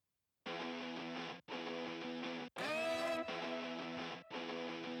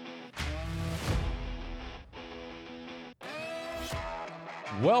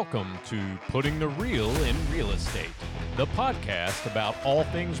Welcome to Putting the Real in Real Estate, the podcast about all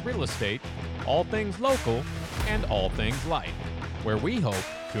things real estate, all things local, and all things life, where we hope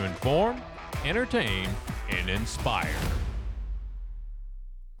to inform, entertain, and inspire.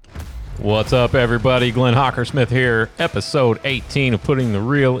 What's up, everybody? Glenn Hockersmith here, episode 18 of Putting the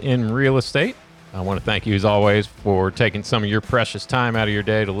Real in Real Estate. I want to thank you, as always, for taking some of your precious time out of your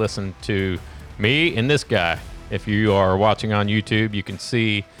day to listen to me and this guy. If you are watching on YouTube, you can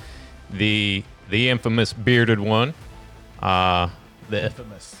see the infamous bearded one, the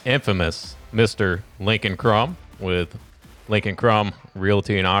infamous Mr. Lincoln Crum with Lincoln Crum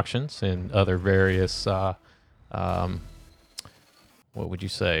Realty and Auctions and other various, what would you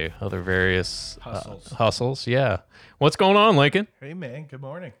say? Other various hustles. Yeah. What's going on, Lincoln? Hey, man. Good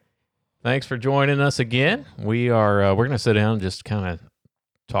morning. Thanks for joining us again. We're going to sit down and just kind of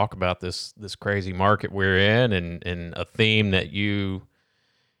talk about this crazy market we're in and a theme that you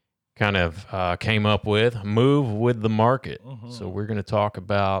kind of came up with, move with the market. Mm-hmm. So we're going to talk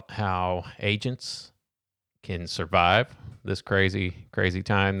about how agents can survive this crazy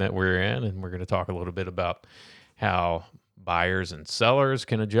time that we're in, and we're going to talk a little bit about how buyers and sellers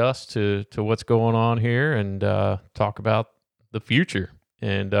can adjust to what's going on here, and talk about the future.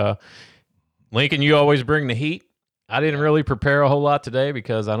 And Lincoln, you always bring the heat. I didn't really prepare a whole lot today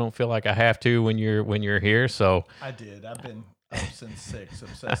because I don't feel like I have to when you're here. So I did. I've been up since 6,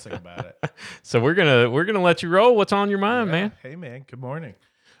 obsessing about it. So we're gonna let you roll. What's on your mind, man? Hey, man. Good morning.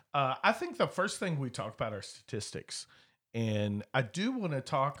 I think the first thing we talk about are statistics, and I do want to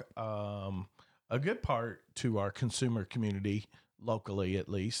talk a good part to our consumer community locally, at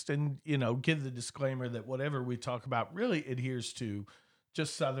least, and give the disclaimer that whatever we talk about really adheres to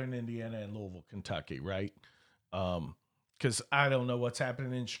just Southern Indiana and Louisville, Kentucky, right? Because I don't know what's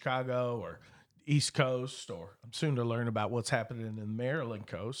happening in Chicago or East Coast, or I'm soon to learn about what's happening in the Maryland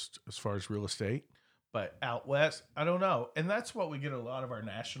coast as far as real estate. But out west, I don't know. And that's what we get a lot of our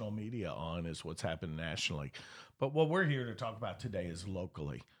national media on, is what's happened nationally. But what we're here to talk about today is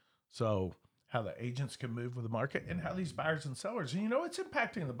locally. So how the agents can move with the market and how these buyers and sellers, and it's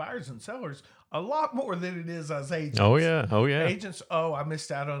impacting the buyers and sellers a lot more than it is us agents. Oh yeah. Agents, I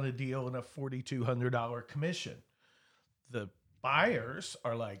missed out on a deal and a $4,200 commission. The buyers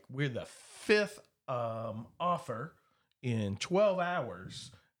are like, we're the fifth offer in 12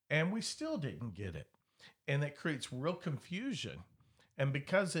 hours, and we still didn't get it. And that creates real confusion. And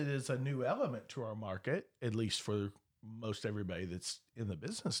because it is a new element to our market, at least for most everybody that's in the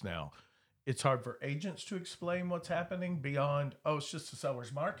business now, it's hard for agents to explain what's happening beyond, it's just a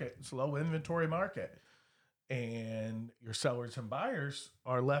seller's market. It's a low inventory market. And your sellers and buyers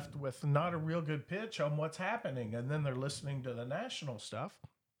are left with not a real good pitch on what's happening. And then they're listening to the national stuff.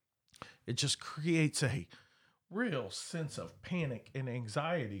 It just creates a real sense of panic and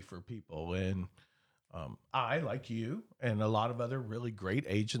anxiety for people. And I, like you and a lot of other really great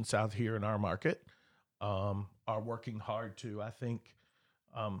agents out here in our market, are working hard to, I think,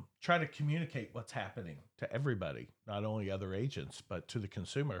 try to communicate what's happening to everybody, not only other agents, but to the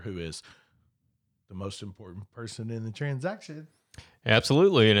consumer, who is the most important person in the transaction.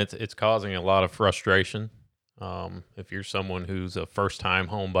 Absolutely. And it's causing a lot of frustration. If you're someone who's a first-time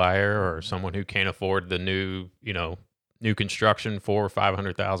home buyer or someone who can't afford the new construction $400,000 or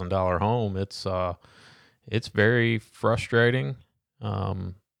 $500,000 home, it's very frustrating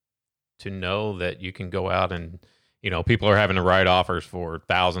to know that you can go out and people are having to write offers for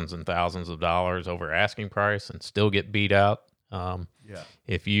thousands and thousands of dollars over asking price and still get beat out.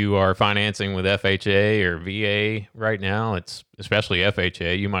 If you are financing with FHA or VA right now, it's especially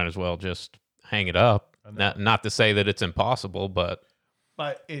FHA, you might as well just hang it up. Not to say that it's impossible, but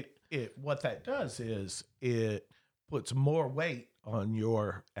it what that does is it puts more weight on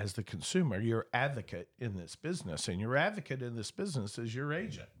as the consumer, your advocate in this business, and your advocate in this business is your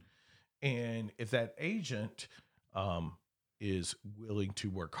agent. And if that agent is willing to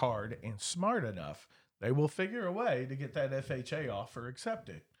work hard and smart enough, they will figure a way to get that FHA offer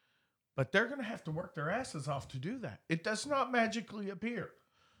accepted. But they're going to have to work their asses off to do that. It does not magically appear.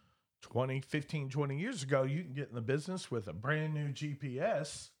 20 years ago, you can get in the business with a brand new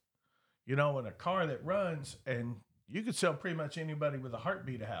GPS, and a car that runs, and you could sell pretty much anybody with a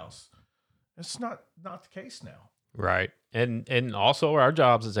heartbeat a house. It's not the case now. Right. And also our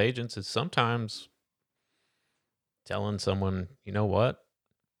jobs as agents is sometimes telling someone, you know what?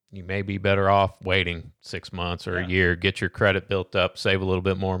 You may be better off waiting 6 months or a year, get your credit built up, save a little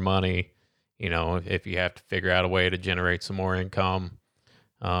bit more money, if you have to figure out a way to generate some more income.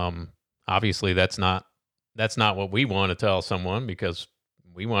 Obviously that's not what we want to tell someone, because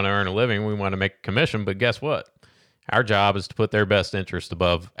we want to earn a living. We want to make a commission, but guess what? our job is to put their best interest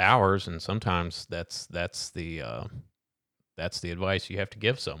above ours, and sometimes that's the advice you have to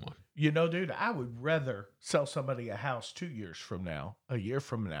give someone. You know, dude, I would rather sell somebody a house 2 years from now, a year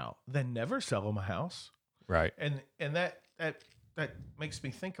from now, than never sell them a house. Right. And that makes me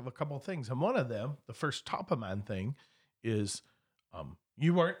think of a couple of things. And one of them, the first top of mind thing, is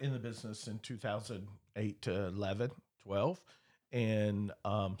you weren't in the business in 2008 to 11, 12, and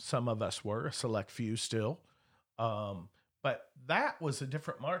some of us were, a select few still. But that was a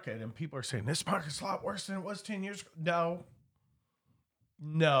different market, and people are saying this market's a lot worse than it was 10 years ago.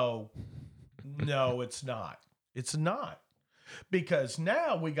 No, it's not. It's not. Because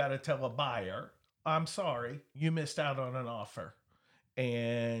now we got to tell a buyer, I'm sorry, you missed out on an offer,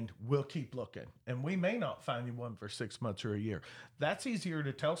 and we'll keep looking. And we may not find you one for 6 months or a year. That's easier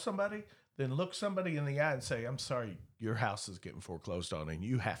to tell somebody than look somebody in the eye and say, I'm sorry, your house is getting foreclosed on and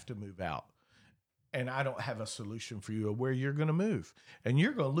you have to move out. And I don't have a solution for you of where you're going to move. And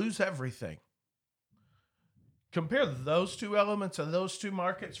you're going to lose everything. Compare those two elements of those two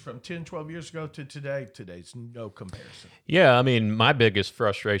markets from 10, 12 years ago to today. Today's no comparison. Yeah, I mean, my biggest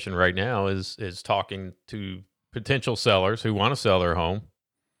frustration right now is talking to potential sellers who want to sell their home.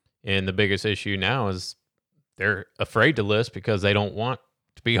 And the biggest issue now is they're afraid to list because they don't want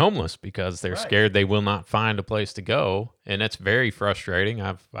to be homeless, because they're scared they will not find a place to go. And that's very frustrating.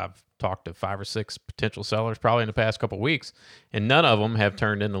 I've talked to 5 or 6 potential sellers probably in the past couple of weeks, and none of them have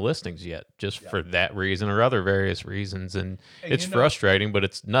turned into listings yet, just for that reason or other various reasons. And it's frustrating, but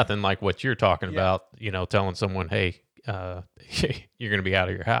it's nothing like what you're talking about, telling someone, hey, you're going to be out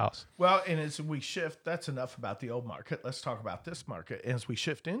of your house. Well, and as we shift, that's enough about the old market. Let's talk about this market. As we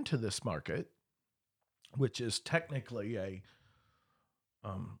shift into this market, which is technically a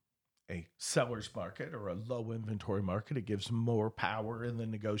seller's market or a low inventory market, it gives more power in the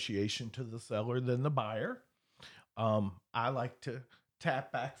negotiation to the seller than the buyer. I like to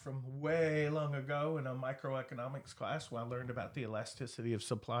tap back from way long ago in a microeconomics class when I learned about the elasticity of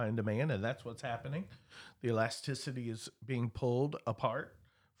supply and demand, and that's what's happening. The elasticity is being pulled apart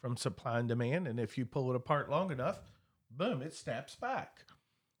from supply and demand, and if you pull it apart long enough, boom, it snaps back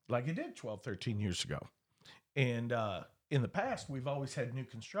like it did 12, 13 years ago. And in the past, we've always had new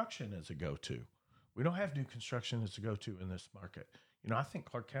construction as a go-to. We don't have new construction as a go-to in this market. I think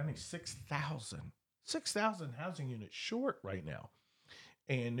Clark County is 6,000 housing units short right now.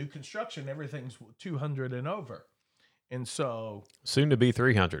 And new construction, everything's 200 and over. And so... soon to be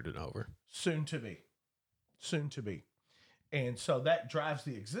 300 and over. Soon to be. And so that drives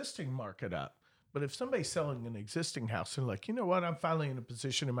the existing market up. But if somebody's selling an existing house and like, you know what, I'm finally in a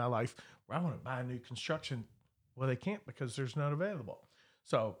position in my life where I want to buy new construction, well, they can't because there's none available.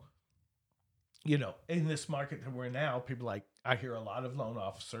 So, in this market that we're in now, I hear a lot of loan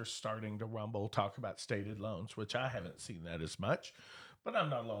officers starting to rumble, talk about stated loans, which I haven't seen that as much, but I'm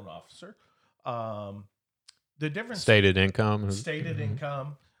not a loan officer. The difference... Stated income.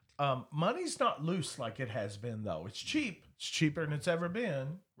 Money's not loose like it has been, though. It's cheap. It's cheaper than it's ever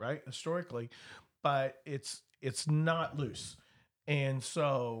been, right? Historically, but it's not loose. And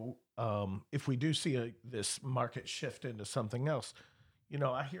so if we do see this market shift into something else,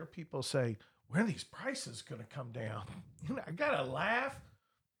 I hear people say, when are these prices going to come down? I got to laugh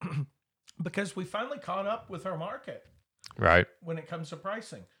because we finally caught up with our market. Right. When it comes to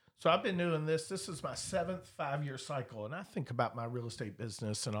pricing. So I've been doing this. This is my 7th 5-year cycle. And I think about my real estate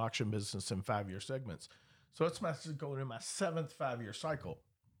business and auction business in 5-year segments. So it's going in my 7th 5-year cycle.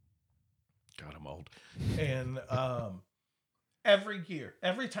 God, I'm old. And every year,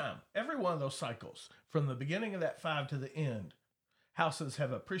 every time, every one of those cycles, from the beginning of that 5 to the end, houses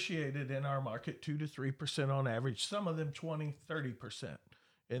have appreciated in our market 2 to 3% on average. Some of them 20, 30%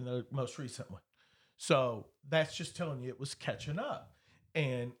 in the most recent one. So that's just telling you it was catching up.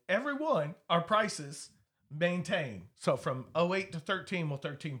 And every one, our prices maintain. So from 08 to 13,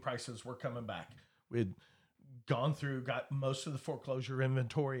 13 prices were coming back. We'd gone through, got most of the foreclosure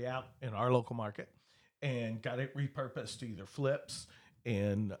inventory out in our local market and got it repurposed to either flips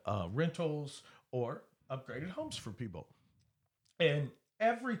and rentals or upgraded homes for people. And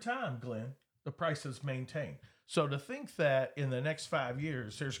every time, Glenn, the prices maintain. So to think that in the next 5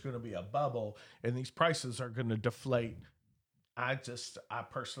 years, there's going to be a bubble and these prices are going to deflate, I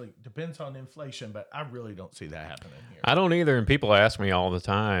personally, depends on inflation, but I really don't see that happening here. I don't either. And people ask me all the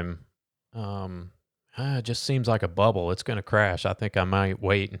time, it just seems like a bubble. It's going to crash. I think I might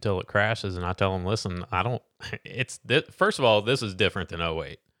wait until it crashes. And I tell them, listen, first of all, this is different than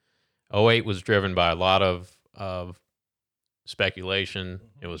 08. 08 was driven by a lot of speculation.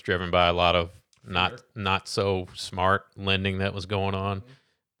 Mm-hmm. It was driven by a lot of not so smart lending that was going on. Mm-hmm.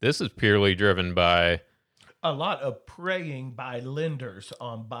 This is purely driven by A lot of preying by lenders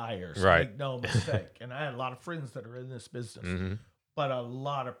on buyers. Right. Make no mistake. And I had a lot of friends that are in this business, Hmm. but a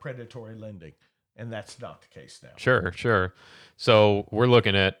lot of predatory lending. And that's not the case now. Sure, sure. So we're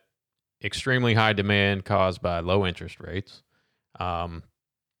looking at extremely high demand caused by low interest rates. Um,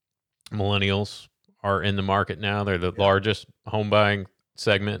 Millennials are in the market now. They're the largest home buying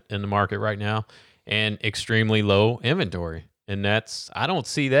segment in the market right now, and extremely low inventory. And I don't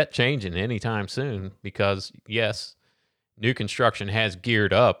see that changing anytime soon because, yes, new construction has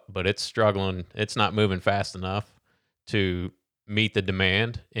geared up, but it's struggling. It's not moving fast enough to meet the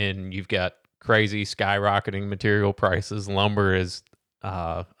demand. And you've got crazy skyrocketing material prices. Lumber is,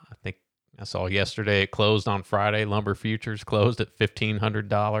 I think I saw yesterday, it closed on Friday. Lumber futures closed at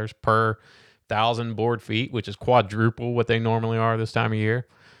 $1,500 per 1,000 board feet, which is quadruple what they normally are this time of year.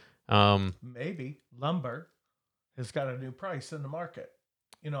 Maybe lumber has got a new price in the market.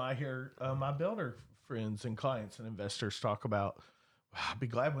 I hear my builder friends and clients and investors talk about, I'll be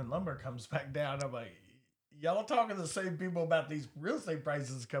glad when lumber comes back down. I'm like, y'all talking to the same people about these real estate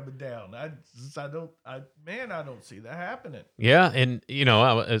prices coming down. I don't see that happening. Yeah, and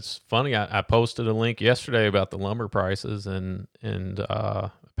it's funny. I posted a link yesterday about the lumber prices, and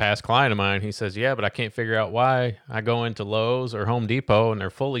a past client of mine, he says, "Yeah, but I can't figure out why I go into Lowe's or Home Depot and they're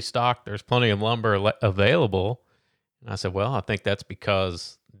fully stocked. There's plenty of lumber available." And I said, "Well, I think that's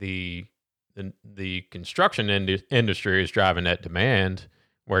because the construction industry is driving that demand.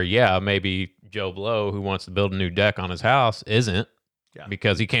 Where maybe Joe Blow, who wants to build a new deck on his house, isn't." Yeah.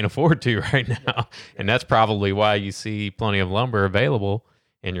 Because he can't afford to right now. Yeah. And that's probably why you see plenty of lumber available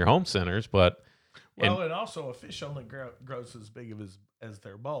in your home centers. But and also a fish only grows as big as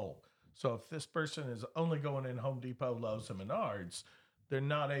their bowl. So if this person is only going in Home Depot, Lowe's, and Menards, they're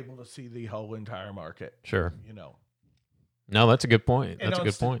not able to see the whole entire market. Sure. No, that's a good point. And that's a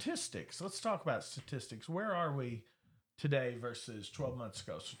good point. Statistics. Let's talk about statistics. Where are we today versus 12 months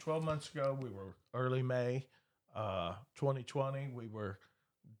ago? So 12 months ago, we were early May. 2020, we were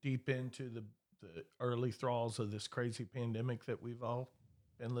deep into the early thralls of this crazy pandemic that we've all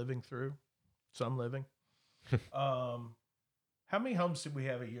been living through, some living. How many homes did we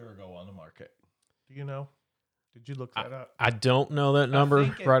have a year ago on the market? Do you know? Did you look that up? I don't know that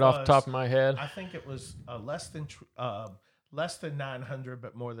number right off the top of my head. I think it was less than 900,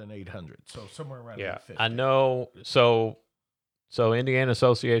 but more than 800. So somewhere around 850. I know. So Indiana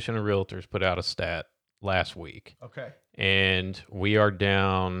Association of Realtors put out a stat last week. Okay. And we are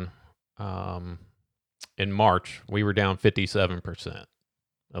down, in March, we were down 57%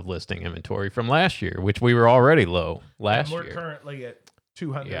 of listing inventory from last year, which we were already low last year. We're currently at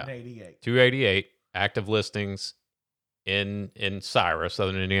 288. Yeah. 288 active listings in SIRA,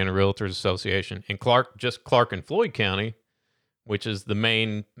 Southern Indiana Realtors Association. In Clark and Floyd County, which is the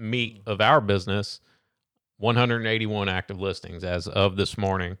main meat of our business, 181 active listings as of this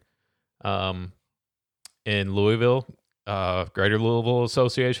morning. In Louisville, Greater Louisville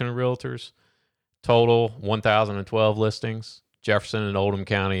Association of Realtors, total 1,012 listings. Jefferson and Oldham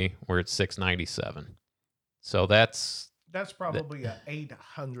County, we're at 697. So that's probably a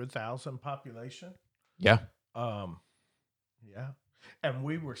 800,000 population. Yeah. Yeah. And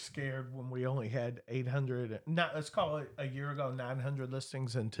we were scared when we only had 800. Let's call it a year ago, 900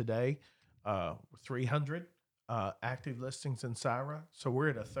 listings, and today, 300 active listings in SIRA. So we're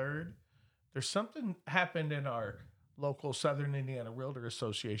at a third. There's something happened in our local Southern Indiana Realtor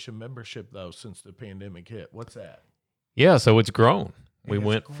Association membership, though, since the pandemic hit. What's that? Yeah, so it's grown. We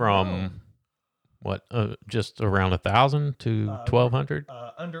went from just around 1,000 to 1,200?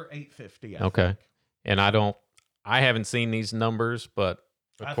 Under 850. Okay. And I haven't seen these numbers, but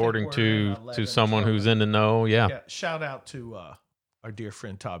according to someone who's in the know, yeah. Shout out to our dear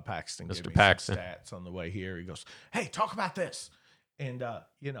friend Todd Paxton. Mr. Paxton. Stats on the way here. He goes, "Hey, talk about this." And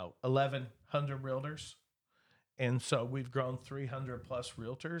 1,100 realtors. And so we've grown 300 plus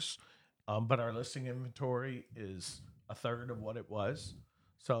realtors, but our listing inventory is a third of what it was.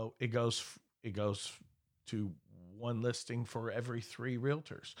 So it goes to one listing for every 3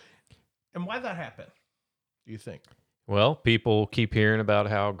 realtors. And why that happen, do you think? Well, people keep hearing about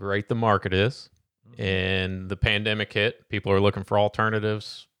how great the market is, and the pandemic hit. People are looking for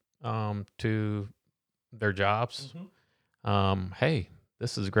alternatives to their jobs. Hey,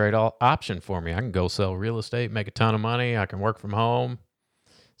 this is a great option for me. I can go sell real estate, make a ton of money. I can work from home.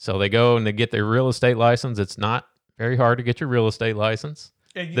 So they go and they get their real estate license. It's not very hard to get your real estate license.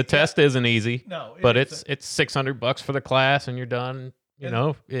 The test isn't easy. No, but it's $600 for the class and you're done.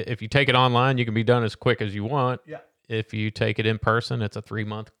 If you take it online, you can be done as quick as you want. Yeah. If you take it in person, it's a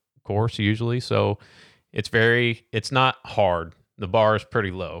 3-month course usually. So it's not hard. The bar is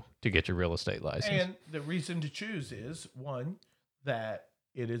pretty low. to get your real estate license. And the reason to choose is one, that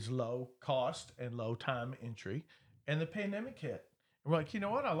it is low cost and low time entry, and the pandemic hit. And we're like, you know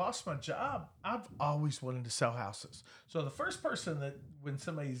what? I lost my job. I've always wanted to sell houses. So the first person that, when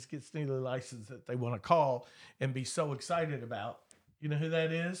somebody gets newly licensed, that they want to call and be so excited about, you know who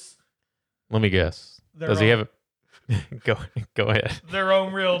that is? Let me guess. Their Does he own- have a go ahead. Their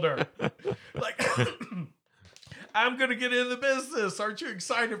own realtor. Like, I'm going to get in the business. Aren't you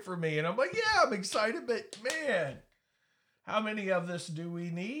excited for me? And I'm like, yeah, I'm excited, but man, how many of this do we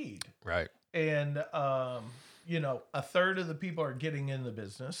need? Right. And, you know, a third of the people are getting in the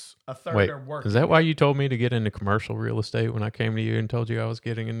business. A third Wait, are working. is that why you told me to get into commercial real estate when I came to you and told you I was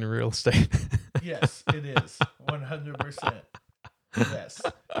getting into real estate? Yes, it is. 100%. Yes,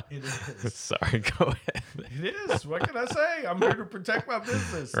 it is. Sorry, go ahead. It is. What can I say? I'm here to protect my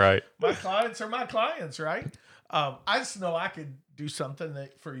business. Right. My clients are my clients, right? I just know I could do something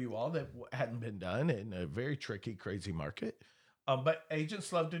that for you all that hadn't been done in a very tricky, crazy market. But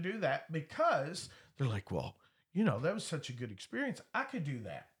agents love to do that because they're like, well, you know, that was such a good experience. I could do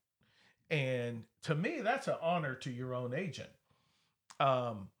that. And to me, that's an honor to your own agent.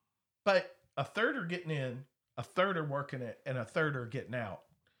 But a third are getting in, a third are working it, and a third are getting out.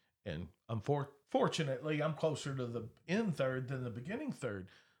 And unfortunately, I'm closer to the end third than the beginning third.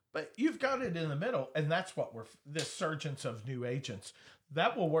 But you've got it in the middle, and that's what this surgence of new agents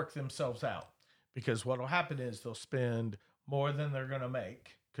that will work themselves out, because what will happen is they'll spend more than they're going to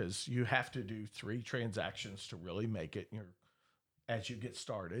make, because you have to do 3 transactions to really make it as you get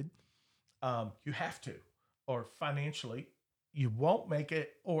started. You have to, or financially you won't make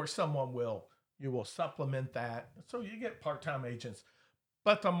it, or someone will. You will supplement that, so you get part-time agents.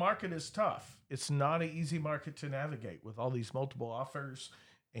 But the market is tough. It's not an easy market to navigate with all these multiple offers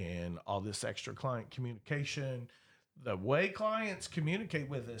and all this extra client communication. The way clients communicate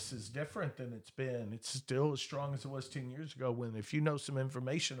with us is different than it's been. It's still as strong as it was 10 years ago, when if you know some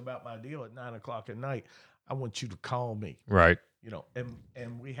information about my deal at 9:00 at night, I want you to call me. Right. You know,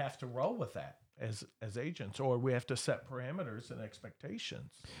 and we have to roll with that as agents, or we have to set parameters and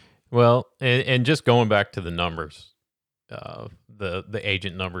expectations. Well, and just going back to the numbers, the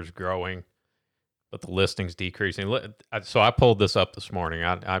agent numbers growing, but the listings decreasing. So I pulled this up this morning.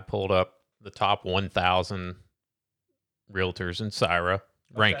 I pulled up the top 1,000 realtors in CIRA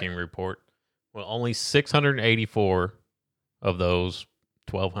ranking report. Well, only 684 of those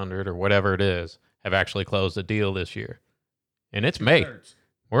 1,200 or whatever it is have actually closed a deal this year. And it's May.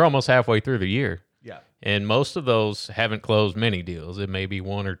 We're almost halfway through the year. Yeah. And most of those haven't closed many deals. It may be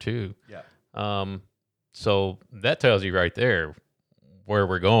 1 or 2. Yeah. So that tells you right there where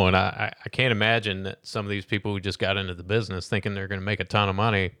we're going. I can't imagine that some of these people who just got into the business thinking they're going to make a ton of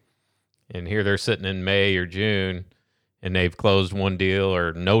money, and here they're sitting in May or June and they've closed 1 deal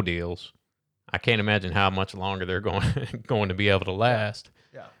or no deals. I can't imagine how much longer they're going to be able to last.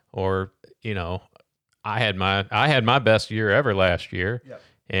 Yeah. Or, you know, I had my best year ever last year. Yeah.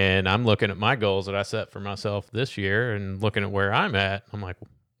 And I'm looking at my goals that I set for myself this year and looking at where I'm at. I'm like,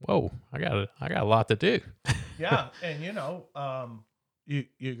 whoa, I got a lot to do. Yeah. And you know,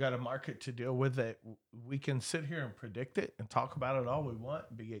 you got a market to deal with that. We can sit here and predict it and talk about it all we want,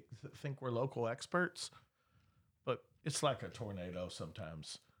 think we're local experts, but it's like a tornado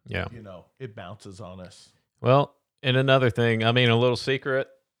sometimes. Yeah. You know, it bounces on us. Well, and another thing, I mean, a little secret,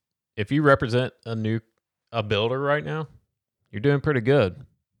 if you represent a builder right now, you're doing pretty good.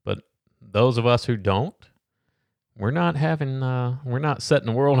 But those of us who don't, we're not setting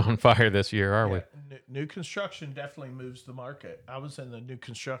the world on fire this year, are we? New construction definitely moves the market. I was in the new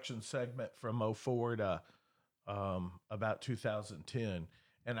construction segment from 2004 to about 2010,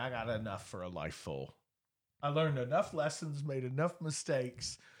 and I got enough for a life full. I learned enough lessons, made enough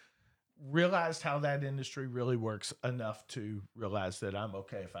mistakes, realized how that industry really works enough to realize that I'm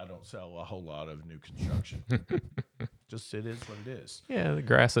okay if I don't sell a whole lot of new construction. Just it is what it is. Yeah, the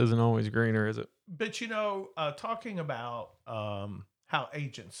grass isn't always greener, is it? But you know, talking about how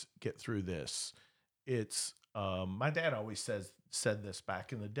agents get through this, it's my dad always said this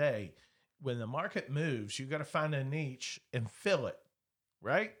back in the day. When the market moves, you got to find a niche and fill it,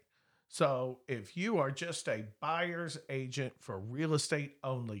 right? So if you are just a buyer's agent for real estate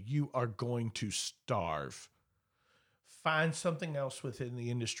only, you are going to starve. Find something else within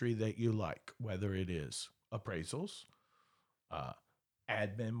the industry that you like, whether it is appraisals,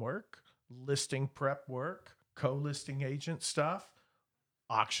 admin work, listing prep work, co-listing agent stuff,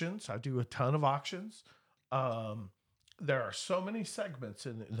 auctions. I do a ton of auctions. There are so many segments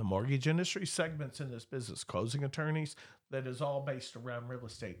in the mortgage industry, segments in this business, closing attorneys, that is all based around real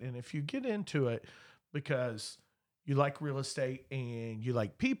estate. And if you get into it, because you like real estate and you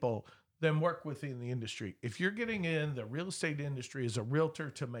like people, then work within the industry. If you're getting in the real estate industry as a realtor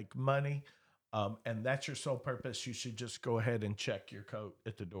to make money, and that's your sole purpose, you should just go ahead and check your coat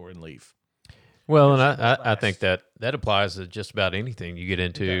at the door and leave. Well, and Because you won't I think last. that applies to just about anything you get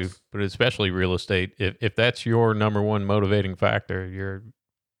into, does. but especially real estate. If that's your number one motivating factor, you're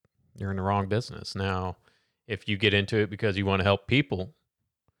in the wrong business. Now, if you get into it because you want to help people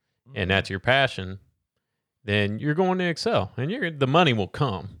and Mhm. that's your passion, then you're going to excel, and the money will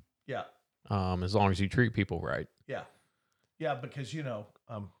come, Yeah, as long as you treat people right. yeah, yeah. Because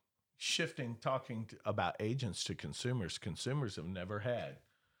shifting, talking about agents to consumers, consumers have never had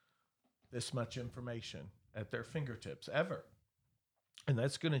this much information at their fingertips ever. And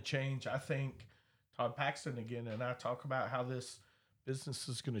that's going to change. I think Todd Paxton again and I talk about how this business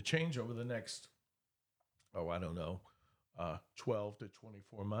is going to change over the next, I don't know, 12 to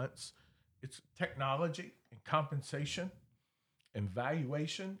 24 months. It's technology and compensation and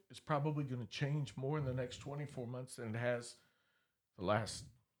valuation is probably going to change more in the next 24 months than it has the last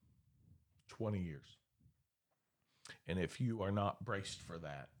 20 years. And if you are not braced for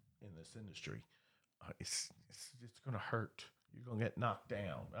that in this industry, it's going to hurt. You're going to get knocked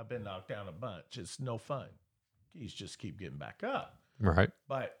down. I've been knocked down a bunch. It's no fun. You just keep getting back up. Right.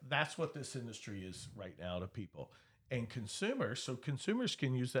 But that's what this industry is right now to people and consumers. So consumers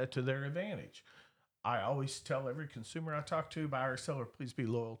can use that to their advantage. I always tell every consumer I talk to, buyer or seller, please be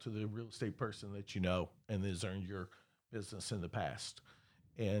loyal to the real estate person that you know and has earned your business in the past.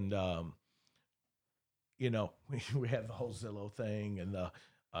 And we have the whole Zillow thing and the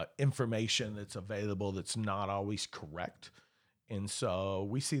information that's available that's not always correct. And so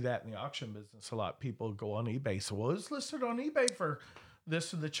we see that in the auction business a lot. People go on eBay. So, well, it's listed on eBay for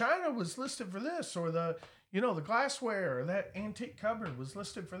this, or the china was listed for this, or the glassware or that antique cupboard was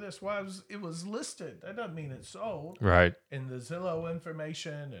listed for this. Well, it was listed. That doesn't mean it's sold. Right. And the Zillow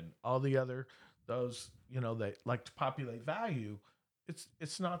information and all the other those that like to populate value,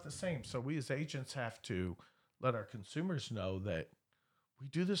 it's not the same. So we as agents have to let our consumers know that we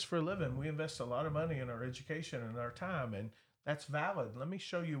do this for a living. We invest a lot of money in our education and our time, and that's valid. Let me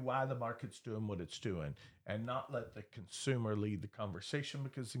show you why the market's doing what it's doing, and not let the consumer lead the conversation,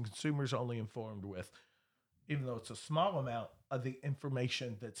 because the consumer's only informed with, even though it's a small amount of the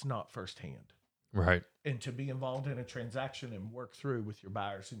information that's not firsthand. Right. And to be involved in a transaction and work through with your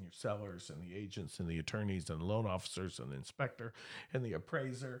buyers and your sellers and the agents and the attorneys and the loan officers and the inspector and the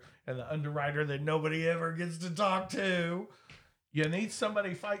appraiser and the underwriter that nobody ever gets to talk to. You need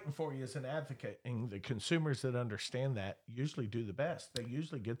somebody fighting for you as an advocate. And the consumers that understand that usually do the best. They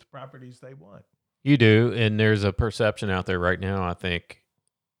usually get the properties they want. You do, and there's a perception out there right now, I think,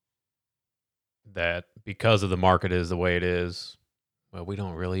 that because of the market is the way it is, well, we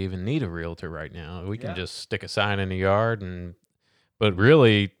don't really even need a realtor right now. We can just stick a sign in the yard, but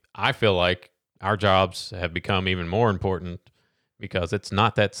really, I feel like our jobs have become even more important because it's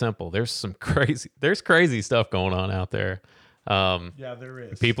not that simple. There's crazy stuff going on out there. Yeah, there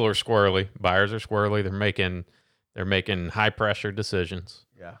is. People are squirrely. Buyers are squirrely. They're making high pressure decisions.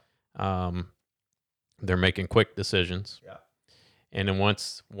 Yeah. They're making quick decisions. Yeah. And then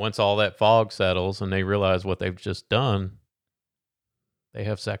once all that fog settles and they realize what they've just done, they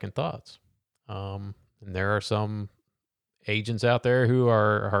have second thoughts. And there are some agents out there who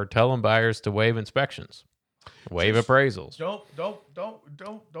are telling buyers to waive inspections, waive appraisals.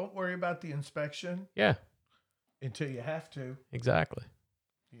 Don't worry about the inspection. Yeah. Until you have to. Exactly.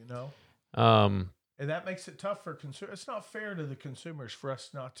 And that makes it tough for consumers. It's not fair to the consumers for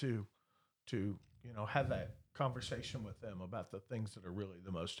us not to have that conversation with them about the things that are really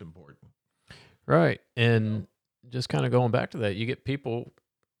the most important. Right. And just kind of going back to that, you get people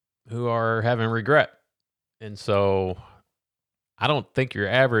who are having regret. And so I don't think your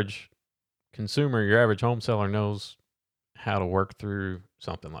average consumer, your average home seller knows how to work through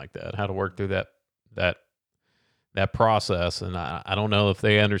something like that, how to work through that process. And I don't know if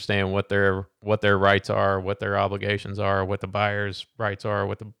they understand what their rights are, what their obligations are, what the buyer's rights are,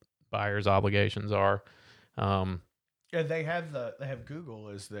 what the buyer's obligations are. Yeah, they have Google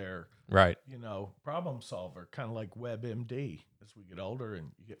as their right, problem solver, kind of like WebMD. As we get older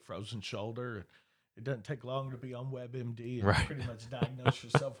and you get frozen shoulder, it doesn't take long to be on WebMD and pretty much diagnose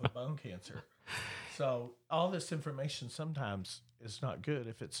yourself with bone cancer. So all this information sometimes is not good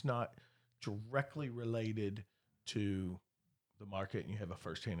if it's not directly related to the market and you have a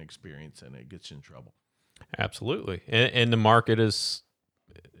firsthand experience, and it gets you in trouble. Absolutely. And the market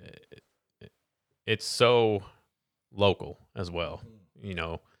it's so local as well.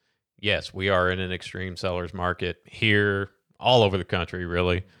 Yes, we are in an extreme seller's market here all over the country,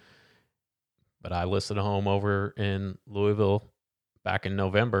 really. But I listed a home over in Louisville back in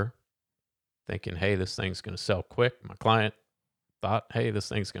November, thinking, hey, this thing's going to sell quick. My client thought, hey, this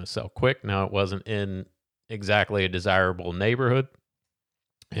thing's going to sell quick. Now, it wasn't in exactly a desirable neighborhood.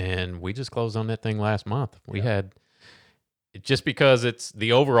 And we just closed on that thing last month. We had, just because it's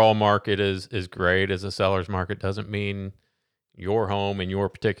the overall market is great as a seller's market doesn't mean your home in your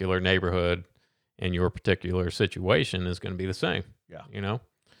particular neighborhood and your particular situation is going to be the same. Yeah. You know?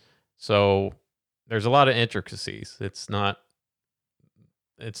 So there's a lot of intricacies. It's not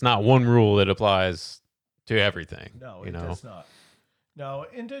one rule that applies to everything. No, it does not. No,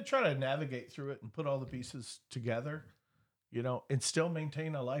 and to try to navigate through it and put all the pieces together, and still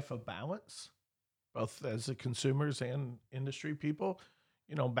maintain a life of balance, both as the consumers and industry people,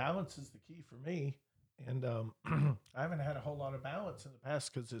 balance is the key for me. And I haven't had a whole lot of balance in the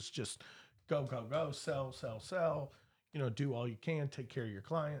past because it's just go, go, go, sell, sell, sell, do all you can, take care of your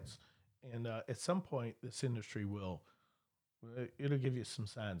clients. And at some point, this industry it'll give you some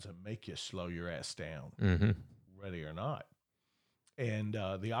signs and make you slow your ass down, ready or not. And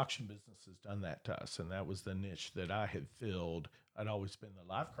the auction business has done that to us. And that was the niche that I had filled. I'd always been the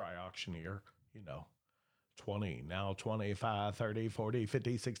live cry auctioneer, 20, now 25, 30, 40,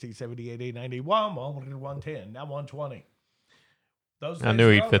 50, 60, 70, 80, 90, 110, now 120. I knew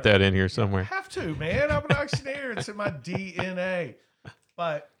he'd fit that in here somewhere. I have to, man. I'm an auctioneer. It's in my DNA.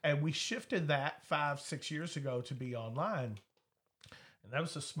 And we shifted that 5-6 years ago to be online. And that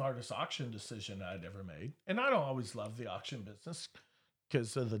was the smartest auction decision I'd ever made. And I don't always love the auction business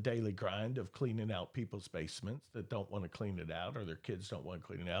because of the daily grind of cleaning out people's basements that don't want to clean it out or their kids don't want to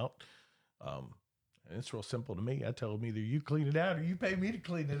clean it out. And it's real simple to me. I tell them either you clean it out or you pay me to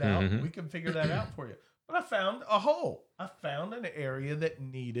clean it out. We can figure that out for you. But I found a hole. I found an area that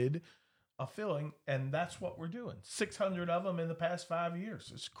needed a filling, and that's what we're doing. 600 of them in the past 5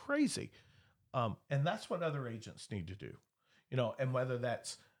 years. It's crazy. And that's what other agents need to do. And whether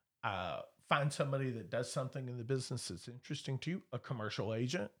that's find somebody that does something in the business that's interesting to you, a commercial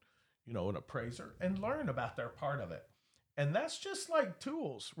agent, an appraiser, and learn about their part of it. And that's just like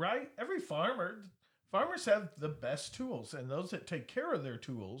tools, right? Every farmers have the best tools, and those that take care of their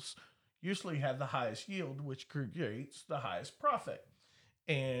tools usually have the highest yield, which creates the highest profit.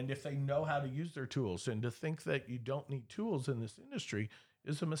 And if they know how to use their tools, and to think that you don't need tools in this industry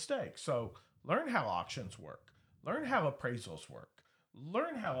is a mistake. So learn how auctions work. Learn how appraisals work.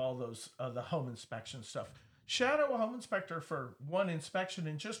 Learn how all those the home inspection stuff. Shadow a home inspector for one inspection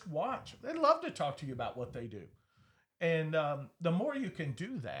and just watch. They'd love to talk to you about what they do. And the more you can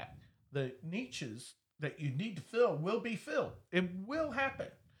do that, the niches that you need to fill will be filled. It will happen.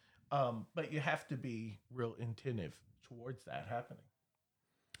 But you have to be real attentive towards that happening.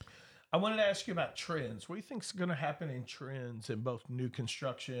 I wanted to ask you about trends. What do you think is going to happen in trends in both new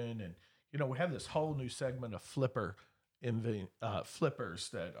construction and, we have this whole new segment of flippers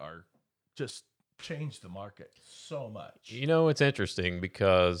that are just change the market so much. It's interesting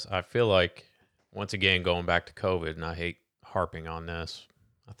because I feel like, once again, going back to COVID, and I hate harping on this.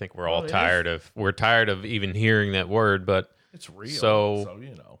 I think we're all tired of even hearing that word, but it's real. So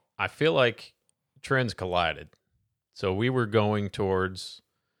I feel like trends collided. So we were going towards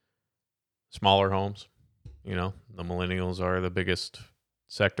smaller homes. The millennials are the biggest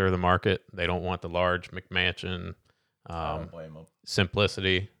sector of the market. They don't want the large McMansion, I don't blame them.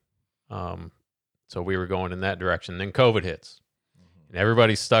 Simplicity. So we were going in that direction. Then COVID hits, and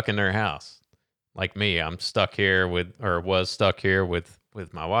everybody's stuck in their house. Like me, I'm stuck here was stuck here with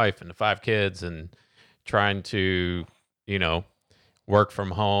my wife and the 5 kids, and trying to, work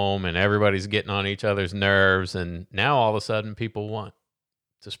from home, and everybody's getting on each other's nerves. And now all of a sudden people want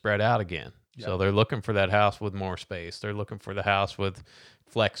to spread out again. Yep. So they're looking for that house with more space. They're looking for the house with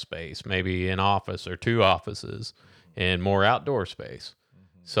flex space, maybe an office or 2 offices, and more outdoor space.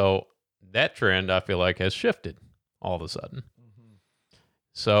 So that trend, I feel like, has shifted all of a sudden.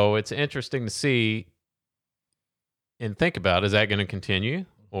 So it's interesting to see and think about, is that going to continue?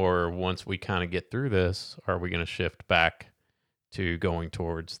 Or once we kind of get through this, are we going to shift back to going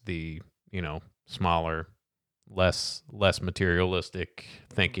towards the, smaller, less materialistic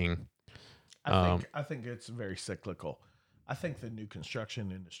thinking? I think it's very cyclical. I think the new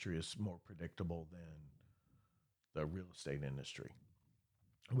construction industry is more predictable than the real estate industry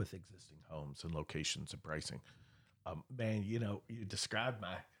with existing homes and locations and pricing. Man, you described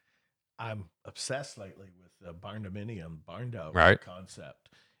I'm obsessed lately with the barndominium, barndo concept,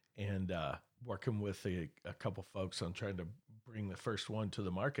 and working with a couple folks on trying to bring the first one to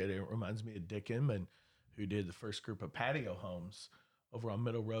the market. It reminds me of Dick Inman, who did the first group of patio homes over on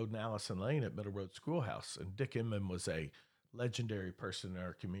Middle Road and Allison Lane at Middle Road Schoolhouse. And Dick Inman was a legendary person in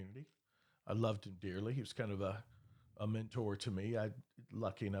our community. I loved him dearly. He was kind of a mentor to me. I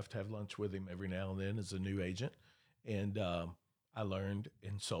lucky enough to have lunch with him every now and then as a new agent, and I learned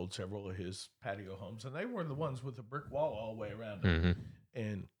and sold several of his patio homes, and they were the ones with the brick wall all the way around them. Mm-hmm.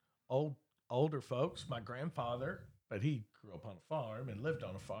 And older folks, my grandfather, but he grew up on a farm and lived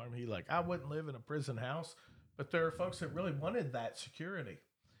on a farm. He like, I wouldn't live in a prison house, but there are folks that really wanted that security,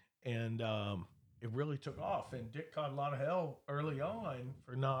 and it really took off. And Dick caught a lot of hell early on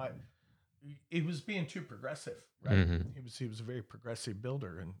for not. He was being too progressive, right? Mm-hmm. He was a very progressive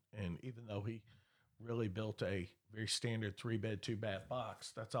builder, and even though he really built a very standard 3-bed 2-bath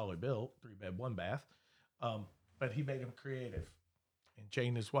box, that's all he built, 3-bed 1-bath. But he made them creative, and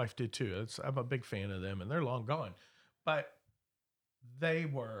Jane, his wife, did too. I'm a big fan of them, and they're long gone, but they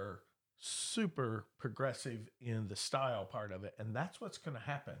were super progressive in the style part of it, and that's what's going to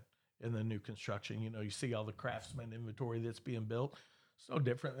happen in the new construction. You see all the craftsman inventory that's being built. It's no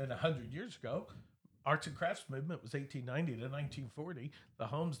different than 100 years ago. Arts and crafts movement was 1890 to 1940. The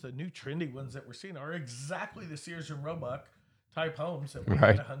homes, the new trendy ones that we're seeing, are exactly the Sears and Roebuck type homes that we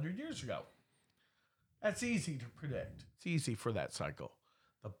had 100 years ago. That's easy to predict. It's easy for that cycle.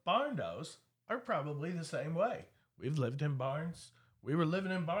 The barndos are probably the same way. We've lived in barns. We were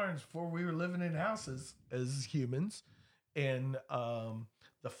living in barns before we were living in houses as humans. And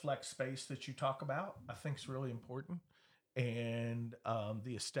the flex space that you talk about, I think is really important. And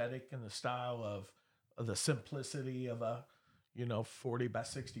the aesthetic and the style of the simplicity of a 40 by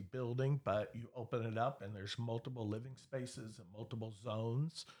 60 building, but you open it up and there's multiple living spaces and multiple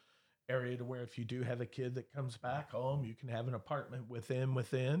zones, area to where if you do have a kid that comes back home, you can have an apartment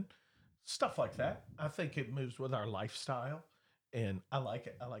within stuff like that. I think it moves with our lifestyle, and I like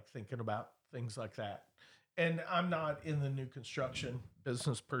it. I like thinking about things like that. And I'm not in the new construction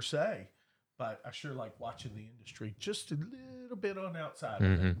business per se, but I sure like watching the industry just a little bit on the outside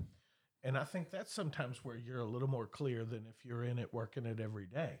of it. And I think that's sometimes where you're a little more clear than if you're in it, working it every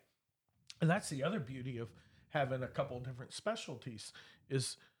day. And that's the other beauty of having a couple different specialties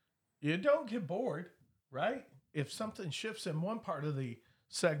is you don't get bored, right? If something shifts in one part of the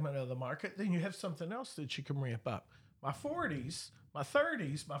segment of the market, then you have something else that you can ramp up. My 40s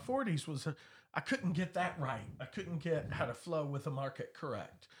was, I couldn't get that right. I couldn't get how to flow with the market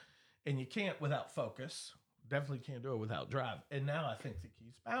correct. And you can't without focus. Definitely can't do it without drive. And now I think the key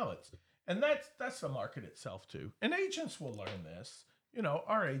is balance. And that's the market itself too. And agents will learn this.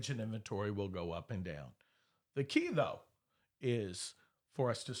 Our agent inventory will go up and down. The key though is for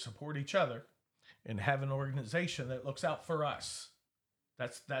us to support each other and have an organization that looks out for us.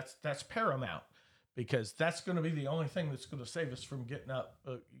 That's paramount, because that's going to be the only thing that's going to save us from getting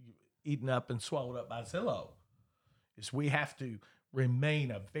eaten up and swallowed up by Zillow. Is we have to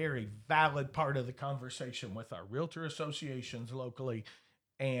remain a very valid part of the conversation with our realtor associations locally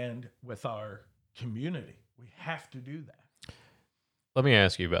and with our community. We have to do that. Let me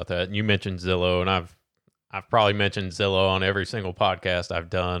ask you about that. You mentioned Zillow, and I've probably mentioned Zillow on every single podcast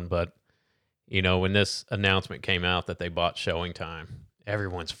I've done, but when this announcement came out that they bought Showing Time,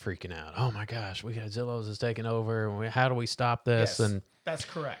 everyone's freaking out. Oh my gosh, we got Zillow's is taking over. How do we stop this? Yes, and that's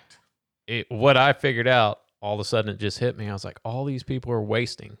correct. What I figured out, all of a sudden it just hit me. I was like, all these people are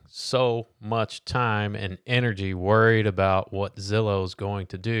wasting so much time and energy worried about what Zillow's going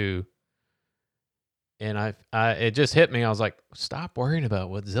to do. And it just hit me. I was like, stop worrying about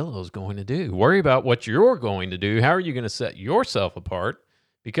what Zillow's going to do. Worry about what you're going to do. How are you going to set yourself apart?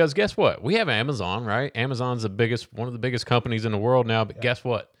 Because guess what? We have Amazon, right? Amazon's one of the biggest companies in the world now. But guess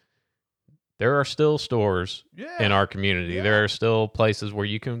what? There are still stores in our community. Yeah. There are still places where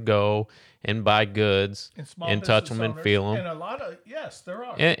you can go and buy goods and touch them and feel them. And a lot of, yes, there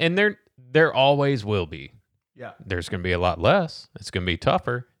are. And there always will be. Yeah. There's going to be a lot less. It's going to be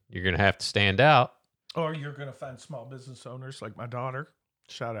tougher. You're going to have to stand out. Or you're going to find small business owners like my daughter.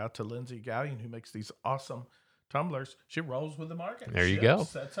 Shout out to Lindsay Gallion, who makes these awesome tumblers. She rolls with the market. There you go.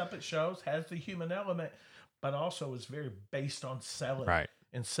 Sets up at shows, has the human element, but also is very based on selling. Right.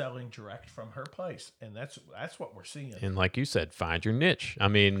 And selling direct from her place. And that's what we're seeing. And like you said, find your niche. I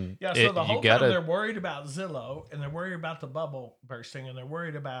mean, so the whole time they're worried about Zillow, and they're worried about the bubble bursting, and they're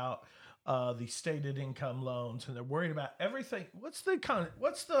worried about the stated income loans, and they're worried about everything. What's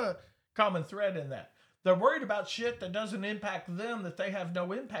the common thread in that? They're worried about shit that doesn't impact them, that they have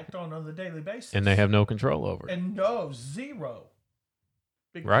no impact on the daily basis. And they have no control over it. And zero.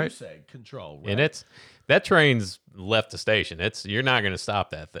 Big goose egg control. Right? And that train's left the station. You're not going to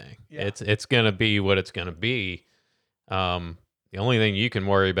stop that thing. Yeah. It's going to be what it's going to be. The only thing you can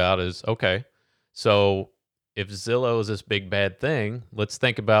worry about is, okay, so if Zillow is this big bad thing, let's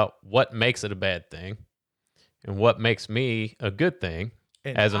think about what makes it a bad thing and what makes me a good thing.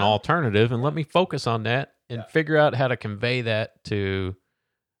 And as an alternative, and let me focus on that and figure out how to convey that to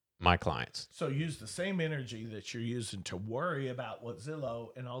my clients. So use the same energy that you're using to worry about what Zillow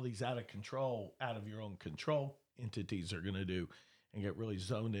and all these out of your own control entities are going to do, and get really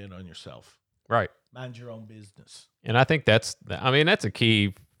zoned in on yourself. Right. Mind your own business. And I think that's a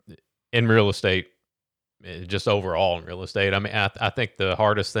key in real estate, just overall in real estate. I mean, I think the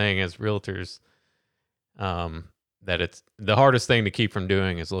hardest thing as realtors, that it's the hardest thing to keep from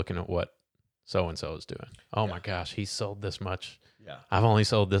doing is looking at what so-and-so is doing. Oh my gosh, he sold this much. Yeah. I've only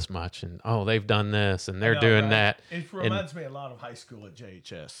sold this much, and they've done this, and they're doing that. It reminds me a lot of high school at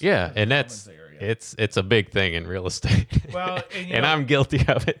JHS. Yeah, and it's a big thing in real estate. Well, and I'm guilty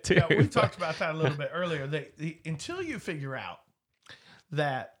of it too. Yeah, we talked about that a little bit earlier. Until you figure out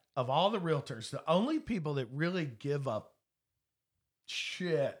that of all the realtors, the only people that really give up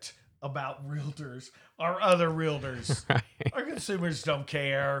shit about realtors are other realtors. Right. Our consumers don't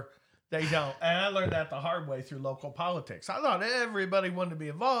care. They don't. And I learned that the hard way through local politics. I thought everybody wanted to be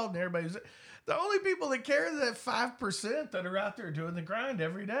involved, and everybody's the only people that care are that 5% that are out there doing the grind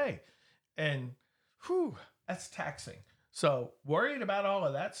every day. And that's taxing. So worrying about all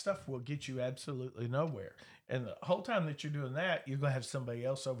of that stuff will get you absolutely nowhere. And the whole time that you're doing that, you're going to have somebody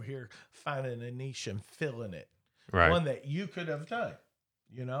else over here finding a niche and filling it. Right. One that you could have done,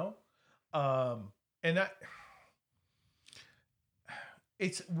 you know? And that...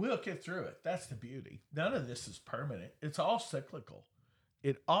 we'll get through it. That's the beauty. None of this is permanent. It's all cyclical.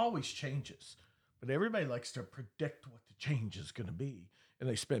 It always changes. But everybody likes to predict what the change is going to be. And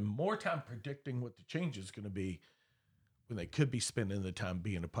they spend more time predicting what the change is going to be when they could be spending the time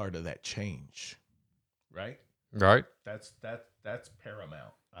being a part of that change. Right? Right. That's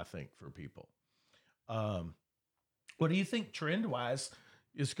paramount, I think, for people. What do you think trend-wise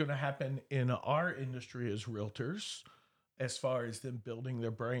is going to happen in our industry as realtors, as far as them building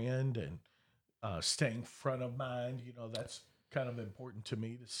their brand and staying front of mind? You know, that's kind of important to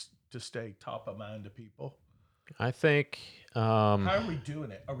me to stay top of mind to people. I think. How are we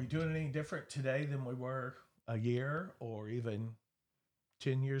doing it? Are we doing any different today than we were a year or even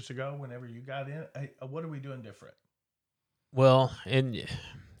 10 years ago whenever you got in? What are we doing different? Well, and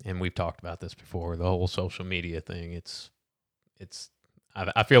we've talked about this before, the whole social media thing.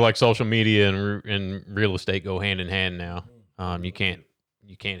 I feel like social media and real estate go hand in hand now. You can't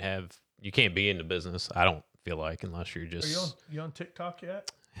be in the business, I don't feel like, unless you're just. Are you on TikTok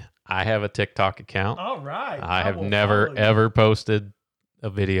yet? I have a TikTok account. All right. I have never ever posted a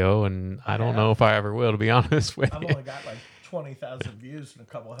video, and I don't know if I ever will, to be honest with I've you. only got like 20,000 views and a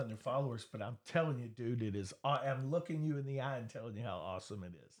couple hundred followers, but I'm telling you, dude, I'm looking you in the eye and telling you how awesome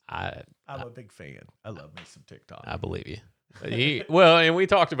it is. I'm a big fan. I love me some TikTok. I believe you. Well, and we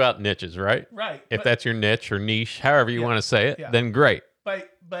talked about niches, right? Right. If that's your niche or niche, however you want to say it, then great. But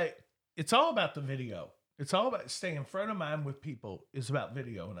it's all about the video. It's all about staying front of mind with people. It's about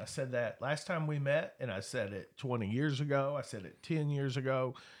video. And I said that last time we met, and I said it 20 years ago. I said it 10 years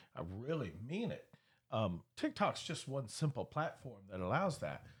ago. I really mean it. TikTok's just one simple platform that allows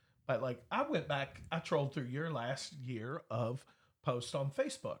that. But like, I went back, I trolled through your last year of posts on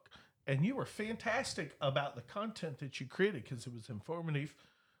Facebook. And you were fantastic about the content that you created because it was informative,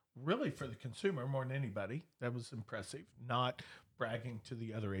 really, for the consumer more than anybody. That was impressive, not bragging to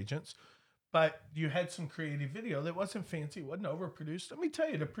the other agents. But you had some creative video that wasn't fancy, wasn't overproduced. Let me tell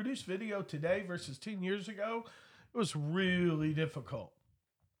you, to produce video today versus 10 years ago, it was really difficult.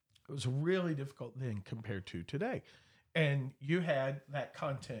 It was really difficult then compared to today. And you had that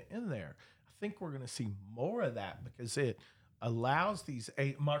content in there. I think we're going to see more of that because it allows these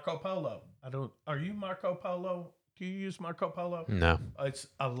Marco Polo. Are you Marco Polo? Do you use Marco Polo? No. It's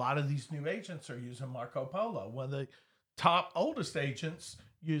a lot of these new agents are using Marco Polo. One of the top oldest agents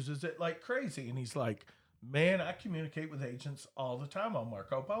uses it like crazy. And he's like, man, I communicate with agents all the time on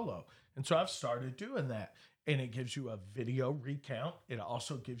Marco Polo. And so I've started doing that. And it gives you a video recount. It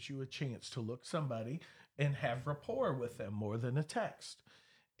also gives you a chance to look somebody and have rapport with them more than a text.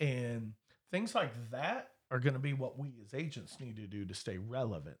 And things like that are going to be what we as agents need to do to stay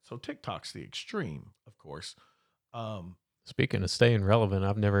relevant. So TikTok's the extreme, of course. Speaking of staying relevant,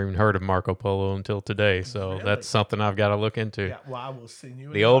 I've never even heard of Marco Polo until today. So that's something I've got to look into. Yeah, well, I will send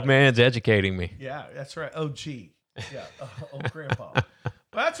you. The old man's educating me. Yeah, that's right. OG. Yeah, old grandpa. But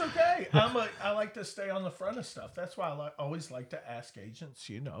that's okay. I like to stay on the front of stuff. That's why I always like to ask agents,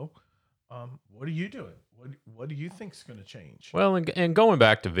 what are you doing? What do you think is going to change? Well, and going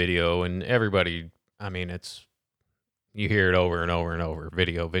back to video, and everybody, I mean, you hear it over and over and over,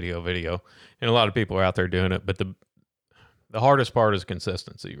 video. And a lot of people are out there doing it, but the hardest part is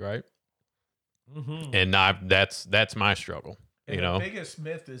consistency, right? Mm-hmm. And that's my struggle. And you the know. biggest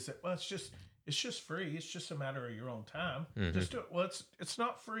myth is that, well, it's just free. It's just a matter of your own time. Mhm. Just do it. Well, it's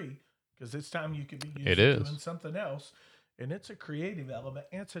not free because it's time you could be It using is. doing something else. And it's a creative element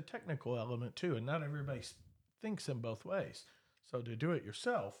and it's a technical element too. And not everybody thinks in both ways. So to do it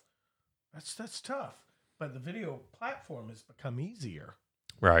yourself, that's tough. But the video platform has become easier.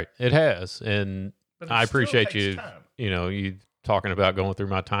 Right. It has. And But it I still appreciate takes you, time. you talking about going through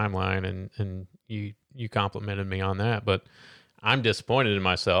my timeline and you complimented me on that, but I'm disappointed in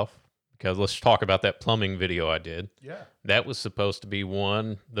myself because let's talk about that plumbing video I did. Yeah. That was supposed to be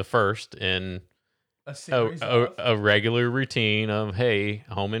the first in A series of a regular routine of, hey,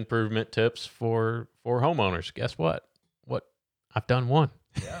 home improvement tips for homeowners. Guess what? I've done one.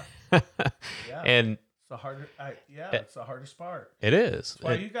 yeah. Yeah. And It's the harder it's the hardest part. it is.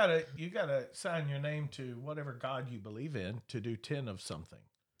 Well, you gotta sign your name to whatever God you believe in to do 10 of something.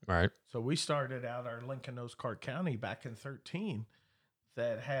 Right. So we started out our Lincoln Clark County back in 13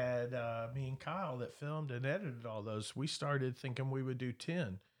 that had me and Kyle that filmed and edited all those. We started thinking we would do 10,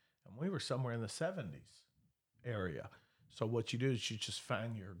 and we were somewhere in the 70s area. So what you do is you just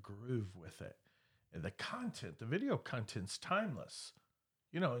find your groove with it. And the video content's timeless.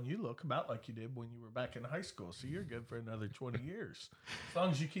 And you look about like you did when you were back in high school. So you're good for another 20 years. As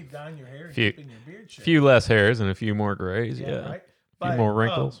long as you keep dyeing your hair and keeping your beard A shaved. few less hairs and a few more grays. Yeah. Right. A few more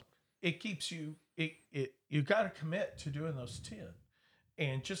wrinkles. It keeps you, you got to commit to doing those 10.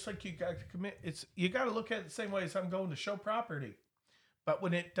 And just like you got to commit, you got to look at it the same way as I'm going to show property. But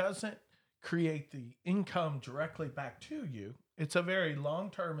when it doesn't create the income directly back to you, it's a very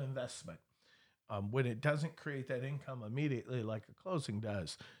long-term investment. When it doesn't create that income immediately like a closing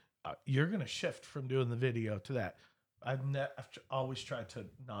does, you're going to shift from doing the video to that. I've always tried to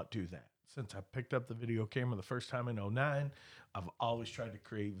not do that. Since I picked up the video camera the first time in 2009, I've always tried to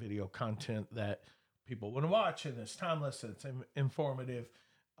create video content that people want to watch, and it's timeless and it's informative,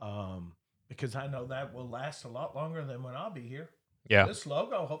 because I know that will last a lot longer than when I'll be here. Yeah. This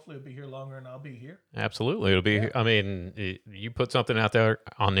logo hopefully will be here longer and I'll be here. Absolutely. It'll be, I mean, you put something out there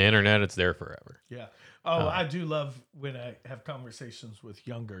on the internet, it's there forever. Yeah. Oh, I do love when I have conversations with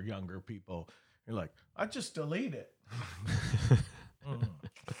younger people. You're like, I just delete it.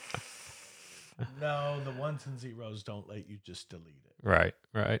 No, the ones and zeros don't let you just delete it. Right.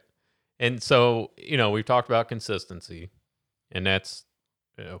 Right. And so, we've talked about consistency, and that's,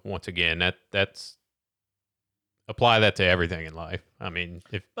 once again, that's, apply that to everything in life. I mean,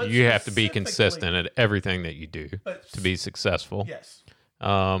 if you have to be consistent at everything that you do to be successful. Yes.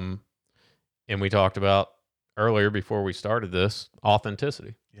 And we talked about earlier before we started this,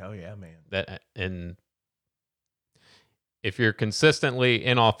 authenticity. Oh yeah, man. And if you're consistently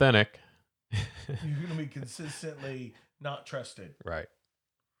inauthentic, you're going to be consistently not trusted. Right.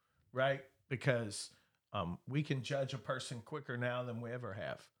 Right? Because we can judge a person quicker now than we ever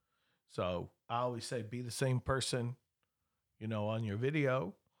have. So I always say, be the same person, on your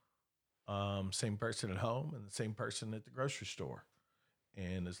video, same person at home, and the same person at the grocery store.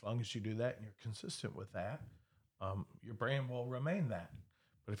 And as long as you do that and you're consistent with that, your brand will remain that.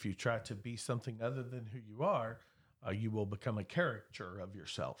 But if you try to be something other than who you are, you will become a caricature of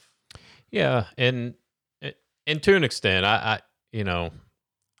yourself. Yeah, and to an extent, I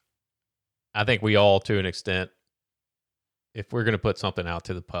think we all, to an extent, if we're going to put something out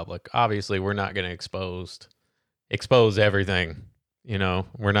to the public, obviously we're not going to expose everything.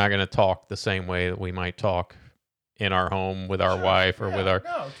 We're not going to talk the same way that we might talk in our home with our wife or with our.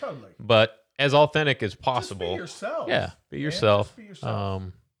 No, totally. But as authentic as possible. Just be yourself. Yeah, be yourself. Just be yourself.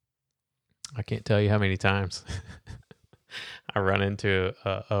 I can't tell you how many times I run into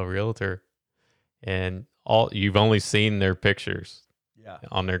a realtor, and you've only seen their pictures. Yeah.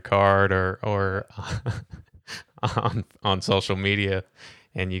 On their card or on social media,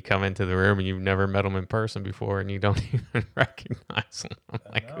 and you come into the room and you've never met them in person before and you don't even recognize them. I'm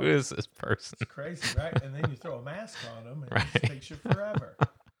like, who is this person? It's crazy, right? And then you throw a mask on them and Right. it takes you forever.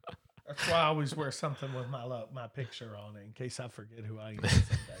 That's why I always wear something with my picture on it in case I forget who I am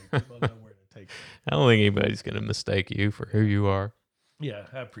someday. People know where to take it. I don't think anybody's going to mistake you for who you are. Yeah,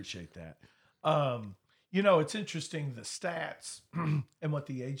 I appreciate that. It's interesting, the stats and what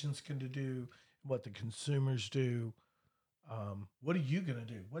the agents can do, what the consumers do. What are you going to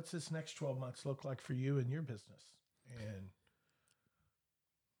do? What's this next 12 months look like for you and your business? And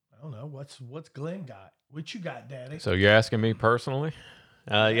I don't know, what's Glenn got? What you got, Daddy? So you're asking me personally?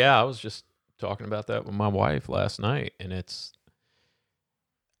 Yeah, I was just talking about that with my wife last night, and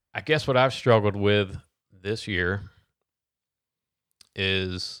I guess what I've struggled with this year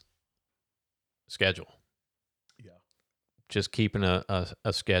is schedule. Yeah. Just keeping a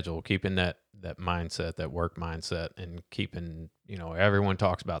schedule, keeping that that mindset, that work mindset, and keeping, everyone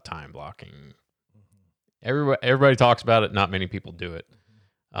talks about time blocking. Everybody talks about it. Not many people do it.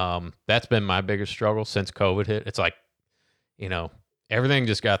 That's been my biggest struggle since COVID hit. It's like, everything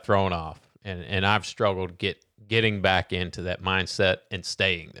just got thrown off, and I've struggled getting back into that mindset and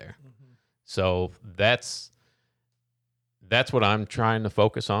staying there. So that's what I'm trying to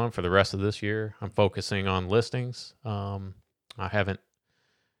focus on for the rest of this year. I'm focusing on listings.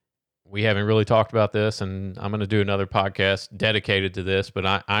 We haven't really talked about this, and I'm going to do another podcast dedicated to this,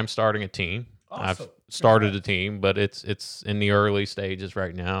 but I'm starting a team. Awesome. I've started a team, but it's in the early stages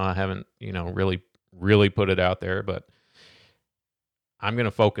right now. I haven't, really put it out there, but I'm going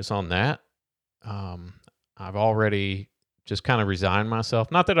to focus on that. I've already just kind of resigned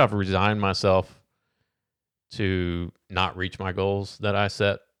myself. Not that I've resigned myself to not reach my goals that I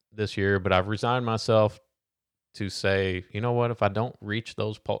set this year, but I've resigned myself to say, you know what, if I don't reach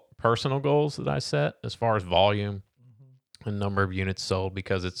those personal goals that I set as far as volume and number of units sold,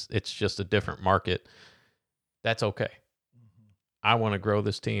 because it's just a different market, that's okay. I want to grow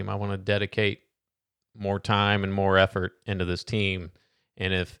this team. I want to dedicate more time and more effort into this team.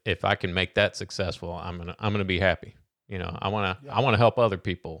 And if I can make that successful, I'm gonna be happy. I want to help other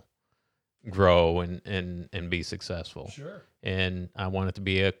people grow and be successful. Sure. And I want it to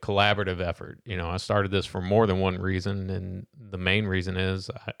be a collaborative effort. I started this for more than one reason, and the main reason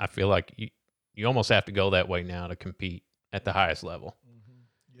is I feel like you almost have to go that way now to compete at the highest level.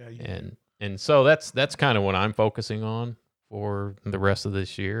 Yeah. And so that's kind of what I'm focusing on for the rest of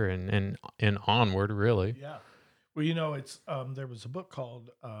this year and onward, really. Yeah. Well, it's there was a book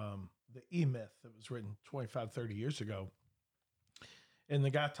called The E-Myth that was written 25, 30 years ago. And the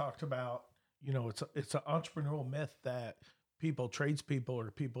guy talked about, it's an entrepreneurial myth that tradespeople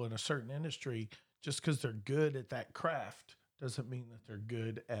or people in a certain industry, just because they're good at that craft doesn't mean that they're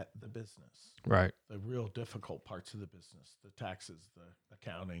good at the business. Right. The real difficult parts of the business, the taxes, the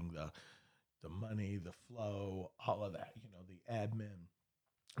accounting, the money, the flow, all of that, the admin.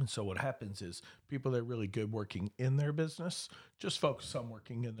 And so what happens is people that are really good working in their business just focus on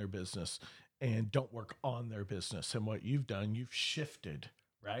working in their business and don't work on their business. And what you've done, you've shifted,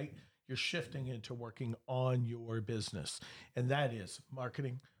 right? You're shifting into working on your business. And that is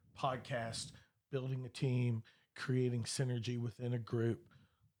marketing, podcast, building a team, creating synergy within a group,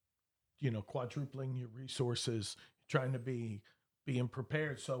 quadrupling your resources, trying to being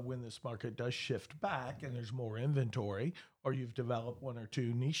prepared so when this market does shift back and there's more inventory, or you've developed one or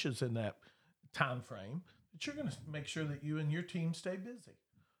two niches in that time frame, that you're going to make sure that you and your team stay busy.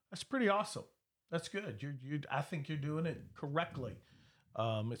 That's pretty awesome. That's good. I think you're doing it correctly.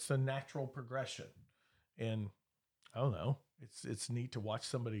 It's a natural progression, and I don't know. It's neat to watch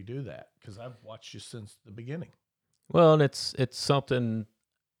somebody do that because I've watched you since the beginning. Well, and it's something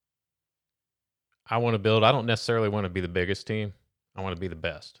I want to build. I don't necessarily want to be the biggest team. I want to be the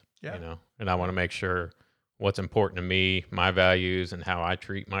best, and I want to make sure what's important to me, my values, and how I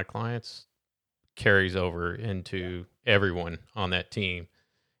treat my clients carries over into everyone on that team.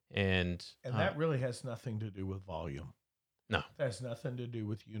 And that really has nothing to do with volume. No. That has nothing to do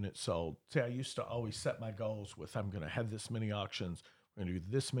with units sold. See, I used to always set my goals with, I'm going to have this many auctions. We're going to do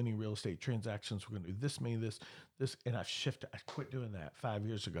this many real estate transactions. We're going to do this many, this. And I've shifted. I quit doing that 5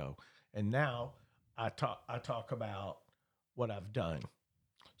 years ago. And now I talk about what I've done.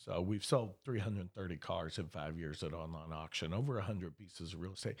 So we've sold 330 cars in 5 years at online auction, over 100 pieces of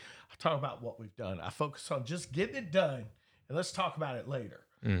real estate. I talk about what we've done. I focus on just getting it done, and let's talk about it later,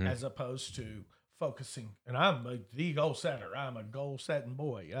 as opposed to focusing. And I'm the goal setter. I'm a goal setting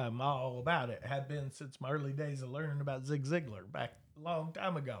boy. I'm all about it. Have been since my early days of learning about Zig Ziglar back a long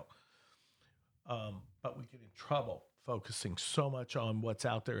time ago. But we get in trouble focusing so much on what's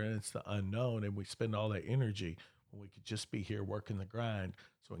out there, and it's the unknown, and we spend all that energy when we could just be here working the grind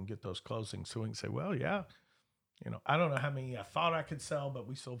so we can get those closings. So we can say, well, yeah, I don't know how many I thought I could sell, but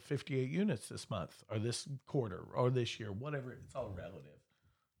we sold 58 units this month or this quarter or this year, whatever. It's all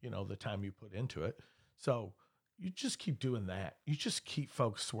relative, the time you put into it. So you just keep doing that. You just keep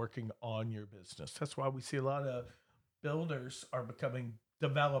folks working on your business. That's why we see a lot of builders are becoming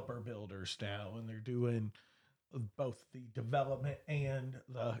developer builders now, and they're doing both the development and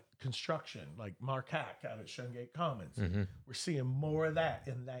the construction, like Mark Hack out at Shungate Commons. We're seeing more of that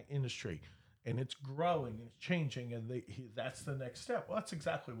in that industry, and it's growing and it's changing, and that's the next step. Well, that's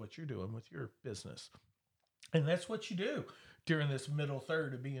exactly what you're doing with your business, and that's what you do during this middle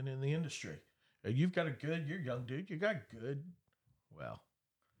third of being in the industry. You've got you're a young dude, you got good,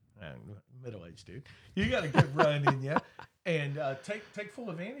 middle-aged dude. You got a good run in you, and take full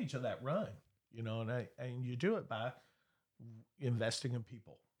advantage of that run. And you do it by investing in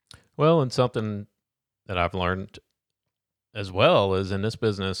people. Well, and something that I've learned as well is in this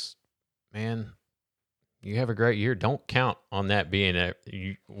business, man, you have a great year. Don't count on that being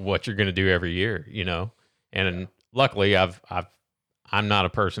what you're going to do every year, you know. Yeah. And luckily, I'm not a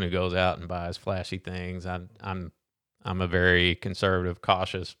person who goes out and buys flashy things. I'm a very conservative,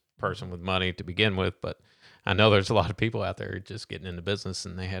 cautious person with money to begin with, but I know there's a lot of people out there just getting into business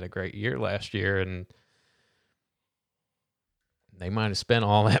and they had a great year last year and they might have spent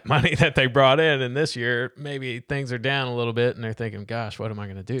all that money that they brought in, and this year maybe things are down a little bit and they're thinking, gosh, what am I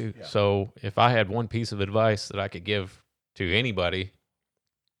going to do? Yeah. So if I had one piece of advice that I could give to anybody,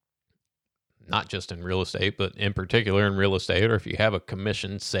 not just in real estate, but in particular in real estate, or if you have a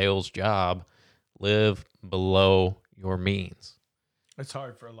commission sales job, live below your means. It's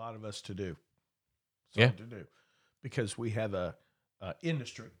hard for a lot of us to do. It's Yeah. hard to do because we have a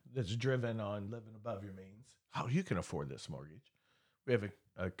industry that's driven on living above your means. Oh, you can afford this mortgage. We have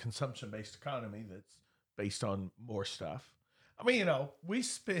a consumption-based economy that's based on more stuff. I mean, we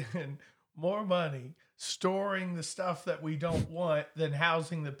spend more money storing the stuff that we don't want than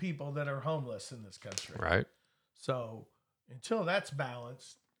housing the people that are homeless in this country. Right. So until that's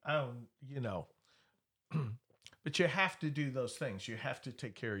balanced, I don't, you know, but you have to do those things. You have to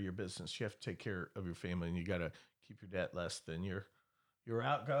take care of your business. You have to take care of your family, and you got to keep your debt less than your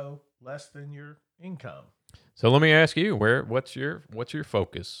outgo, less than your income. So let me ask you, what's your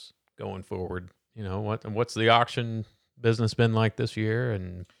focus going forward? You know, what's the auction business been like this year?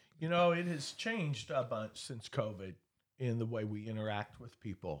 And It has changed a bunch since COVID in the way we interact with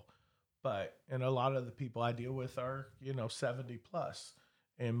people. And a lot of the people I deal with are, 70 plus,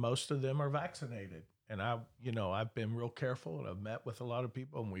 and most of them are vaccinated. And I've been real careful, and I've met with a lot of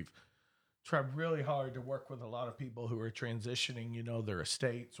people, and we've tried really hard to work with a lot of people who are transitioning, their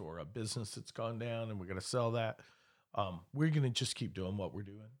estates or a business that's gone down, and we're going to sell that. We're going to just keep doing what we're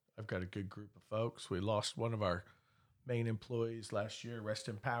doing. I've got a good group of folks. We lost one of our main employees last year. Rest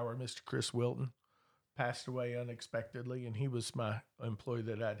in power, Mr. Chris Wilton passed away unexpectedly, and he was my employee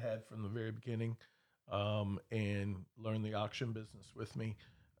that I'd had from the very beginning, and learned the auction business with me,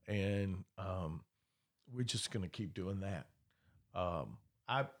 and we're just going to keep doing that.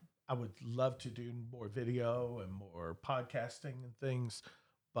 I I would love to do more video and more podcasting and things,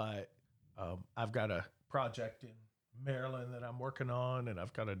 but I've got a project in Maryland that I'm working on, and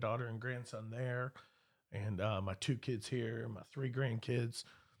I've got a daughter and grandson there, and my two kids here, my three grandkids.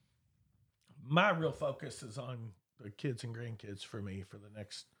 My real focus is on the kids and grandkids for me for the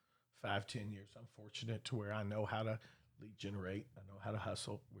next 5, 10 years. I'm fortunate to where I know how to lead generate. I know how to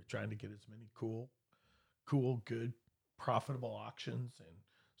hustle. We're trying to get as many cool, good, profitable auctions and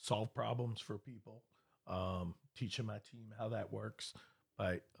solve problems for people. Teaching my team how that works.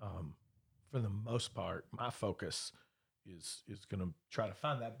 But for the most part, my focus is going to try to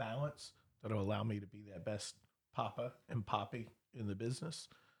find that balance that'll allow me to be that best papa and poppy in the business.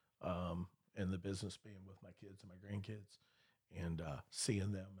 And the business being with my kids and my grandkids, and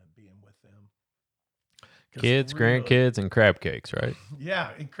seeing them and being with them. kids, grandkids, and crab cakes, right?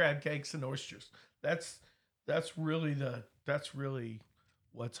 Yeah, and crab cakes and oysters. That's that's really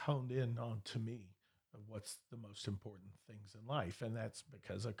what's honed in on to me of what's the most important things in life, and that's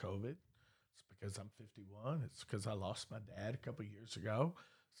because of COVID. It's because I'm 51. It's because I lost my dad a couple years ago.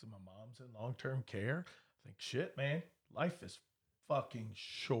 So my mom's in long term care. I think shit, man. Life is fucking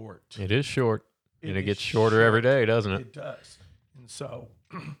short. It is short, and it is gets shorter every day, doesn't it? It does. And so,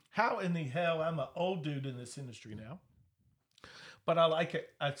 how in the hell? I'm an old dude in this industry now, but I like it.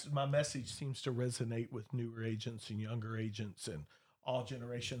 My message seems to resonate with newer agents and younger agents and all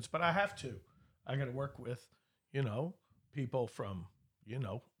generations. But I have to. I got to work with, you know, people from,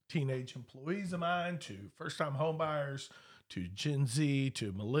 teenage employees of mine to first time home buyers to Gen Z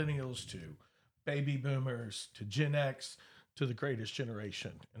to millennials to baby boomers to Gen X to the greatest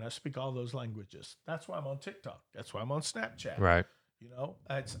generation. And I speak all those languages. That's why I'm on TikTok. That's why I'm on Snapchat. Right.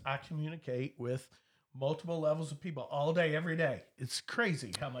 I communicate with multiple levels of people all day, every day. It's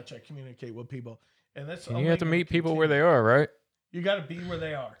crazy how much I communicate with people. And that's And you have to meet people where they are, right? You got to be where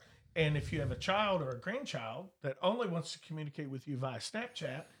they are. And if you have a child or a grandchild that only wants to communicate with you via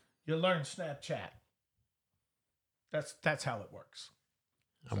Snapchat, you learn Snapchat. That's how it works.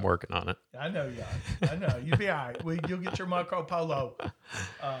 I'm working on it. I know you are. I know. You'll be all right. You'll get your Marco Polo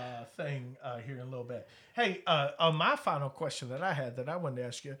thing here in a little bit. Hey, on my final question that I had that I wanted to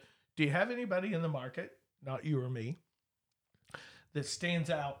ask you, do you have anybody in the market, not you or me, that stands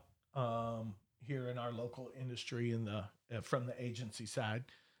out here in our local industry in the from the agency side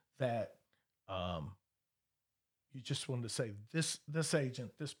that you just wanted to say this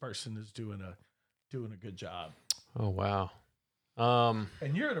agent, this person is doing a good job? Oh wow.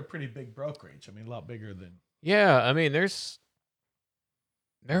 And you're at a pretty big brokerage. I mean, a lot bigger than. Yeah, I mean, there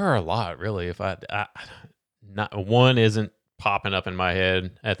are a lot really. If I not one isn't popping up in my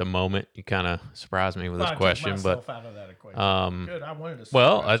head at the moment. You kind of surprised me with Well, this I took question, but myself out of that equation. um, Good. I wanted to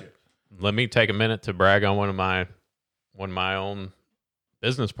well, surprise you. let me take a minute to brag on one of my own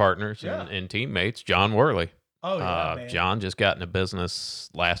business partners Yeah. and teammates, John Worley. Oh yeah, man. John just got into business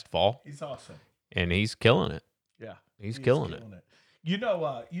last fall, He's awesome. and he's killing it. Yeah, He's killing it. You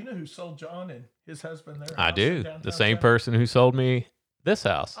know who sold John and his husband their I house do. in downtown The same Chapel? person who sold me this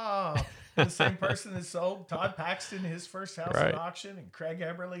house. Oh, the same person that sold Todd Paxton his first house Right. at auction and Craig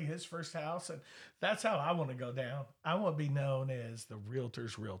Eberly his first house. And that's how I want to go down. I want to be known as the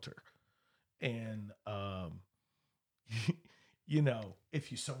realtor's realtor. And, you know,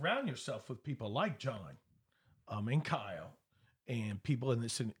 if you surround yourself with people like John and Kyle and people in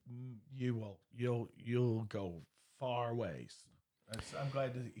this, you'll go far ways. I'm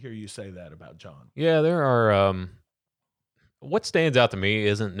glad to hear you say that about John. Yeah, there are. What stands out to me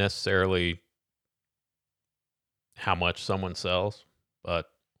isn't necessarily how much someone sells, but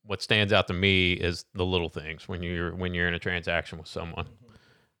what stands out to me is the little things when you're in a transaction with someone,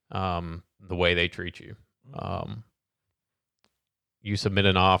 the way they treat you. You submit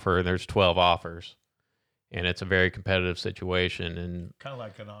an offer, and there's 12 offers, and it's a very competitive situation, and Kind of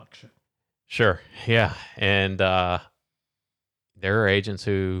like an auction. sure, yeah, and there are agents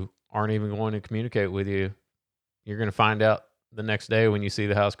who aren't even going to communicate with you. You're going to find out the next day when you see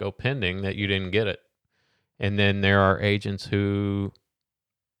the house go pending that you didn't get it. And then there are agents who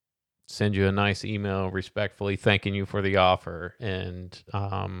send you a nice email respectfully thanking you for the offer and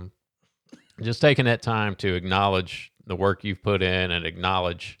just taking that time to acknowledge the work you've put in and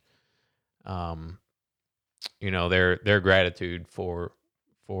acknowledge their gratitude for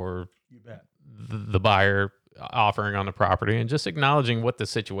You bet. the buyer offering on the property and just acknowledging what the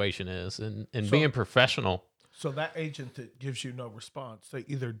situation is and So- being professional. So that agent that gives you no response, they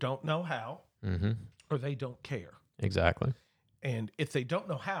either don't know how Mm-hmm. or they don't care. Exactly. And if they don't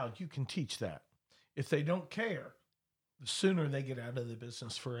know how, you can teach that. If they don't care, the sooner they get out of the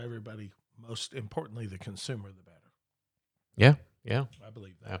business for everybody, most importantly, the consumer, the better. Yeah. Yeah. I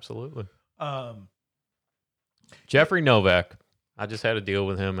believe that. Absolutely. Um, Jeffrey Novak. I just had a deal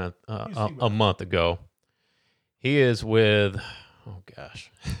with him Who's he a with? month ago. He is with, oh gosh,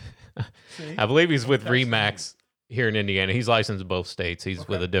 see? I believe he's with That's the Remax here in Indiana. He's licensed in both states. He's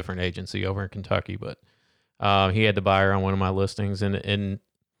with Okay. a different agency over in Kentucky, but he had the buyer on one of my listings, and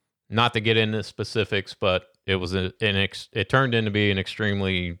not to get into specifics, but it was it turned into be an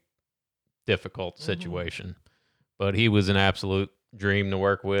extremely difficult Mhm. situation. But he was an absolute dream to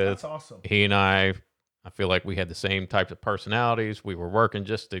work with. That's awesome. He and I feel like we had the same types of personalities. We were working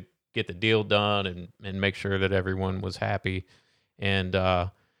just to get the deal done and make sure that everyone was happy. And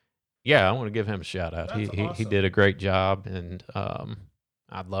yeah, I want to give him a shout out. That's He awesome. did a great job, and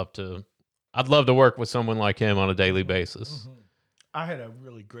I'd love to work with someone like him on a daily basis. Mhm. I had a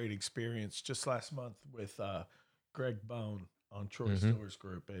really great experience just last month with Greg Bone on Troy Mhm. Steelers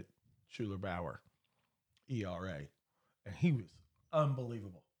Group at Schuler Bauer, ERA, and he was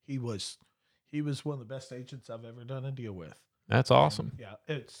unbelievable. He was one of the best agents I've ever done a deal with. That's awesome. And, yeah,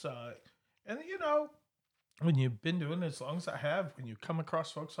 it's and you know, when you've been doing it as long as I have, when you come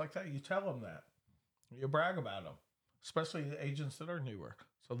across folks like that, you tell them that. You brag about them, especially the agents that are newer,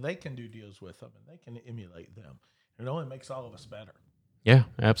 so they can do deals with them and they can emulate them. It only makes all of us better. Yeah,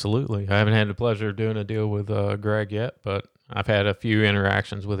 absolutely. I haven't had the pleasure of doing a deal with Greg yet, but I've had a few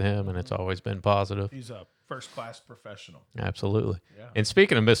interactions with him, and it's always been positive. He's a first-class professional. Absolutely. Yeah. And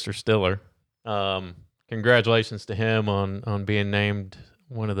speaking of Mr. Stiller, congratulations to him on being named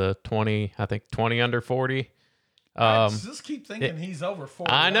one of the 20 under 40. I just keep thinking he's over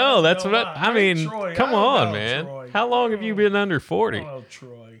 40. I know, don't that's know what why. I Hey, mean. Troy, Come I don't on, know, man. Troy. How long have you been under 40? Oh,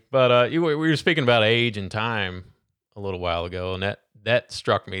 Troy. But we were speaking about age and time a little while ago, and that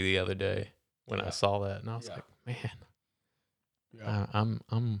struck me the other day when I Yeah. saw that, and I was Yeah. like, man, Yeah.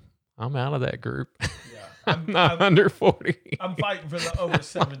 I'm out of that group. Yeah. I'm not under 40. I'm fighting for the over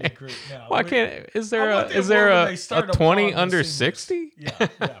 70 group now. Why can't? Is there I want the is there award when a they start 20 applauding the under seniors. 60?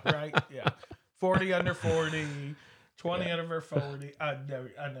 Yeah, right. Yeah. 40 under 40, 20 under 40. I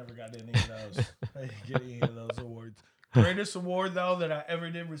never got any of those. I didn't get any of those awards. Greatest award though that I ever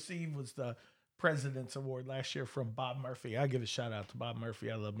did receive was the President's Award last year from Bob Murphy. I give a shout out to Bob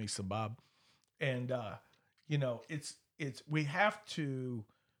Murphy. I love me some Bob. And you know, it's we have to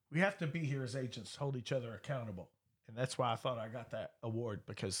be here as agents to hold each other accountable. And that's why I thought I got that award,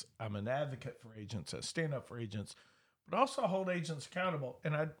 because I'm an advocate for agents, I stand up for agents, but also hold agents accountable.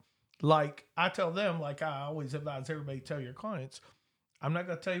 And like I tell them, like I always advise everybody, tell your clients, I'm not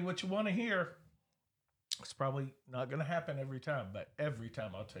going to tell you what you want to hear. It's probably not going to happen every time, but every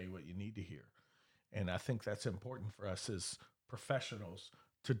time I'll tell you what you need to hear. And I think that's important for us as professionals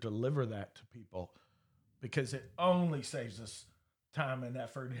to deliver that to people, because it only saves us time and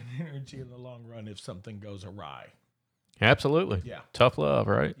effort and energy in the long run if something goes awry. Absolutely. Yeah. Tough love,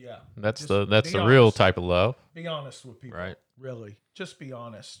 right? Yeah. That's Just the be real honest. type of love. Be honest with people. Right. Really. Just be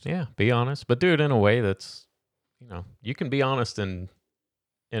honest. Yeah, be honest, but do it in a way that's, you can be honest in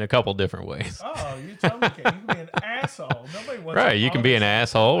a couple different ways. Oh, you tell me, you can be an asshole. Nobody wants Right, to you can be an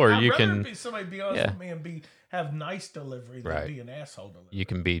honest. asshole, or I'd you rather can be somebody be honest with me and have nice delivery than Right. be an asshole delivery. you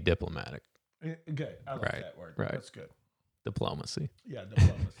can be diplomatic. Good. I like Right, that word. right. That's good. Diplomacy. Yeah,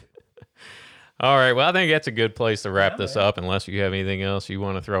 diplomacy. All right, well, I think that's a good place to wrap Yeah, this man. up, unless you have anything else you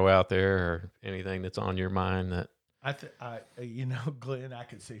want to throw out there or anything that's on your mind that Glenn, I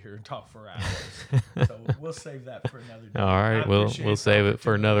could sit here and talk for hours. So we'll save that for another day. All I right, we'll appreciate save the it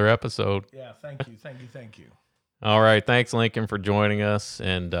for opportunity. another episode. Yeah, thank you. All right, thanks, Lincoln, for joining us,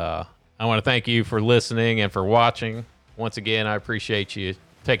 and I want to thank you for listening and for watching. Once again, I appreciate you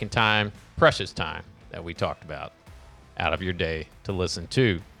taking time, precious time that we talked about, out of your day to listen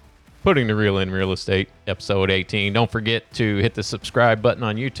to Putting the Real in Real Estate, episode 18. Don't forget to hit the subscribe button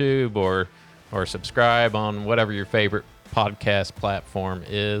on YouTube or subscribe on whatever your favorite podcast platform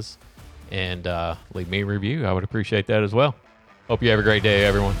is, and leave me a review. I would appreciate that as well. Hope you have a great day,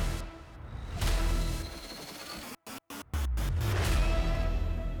 everyone.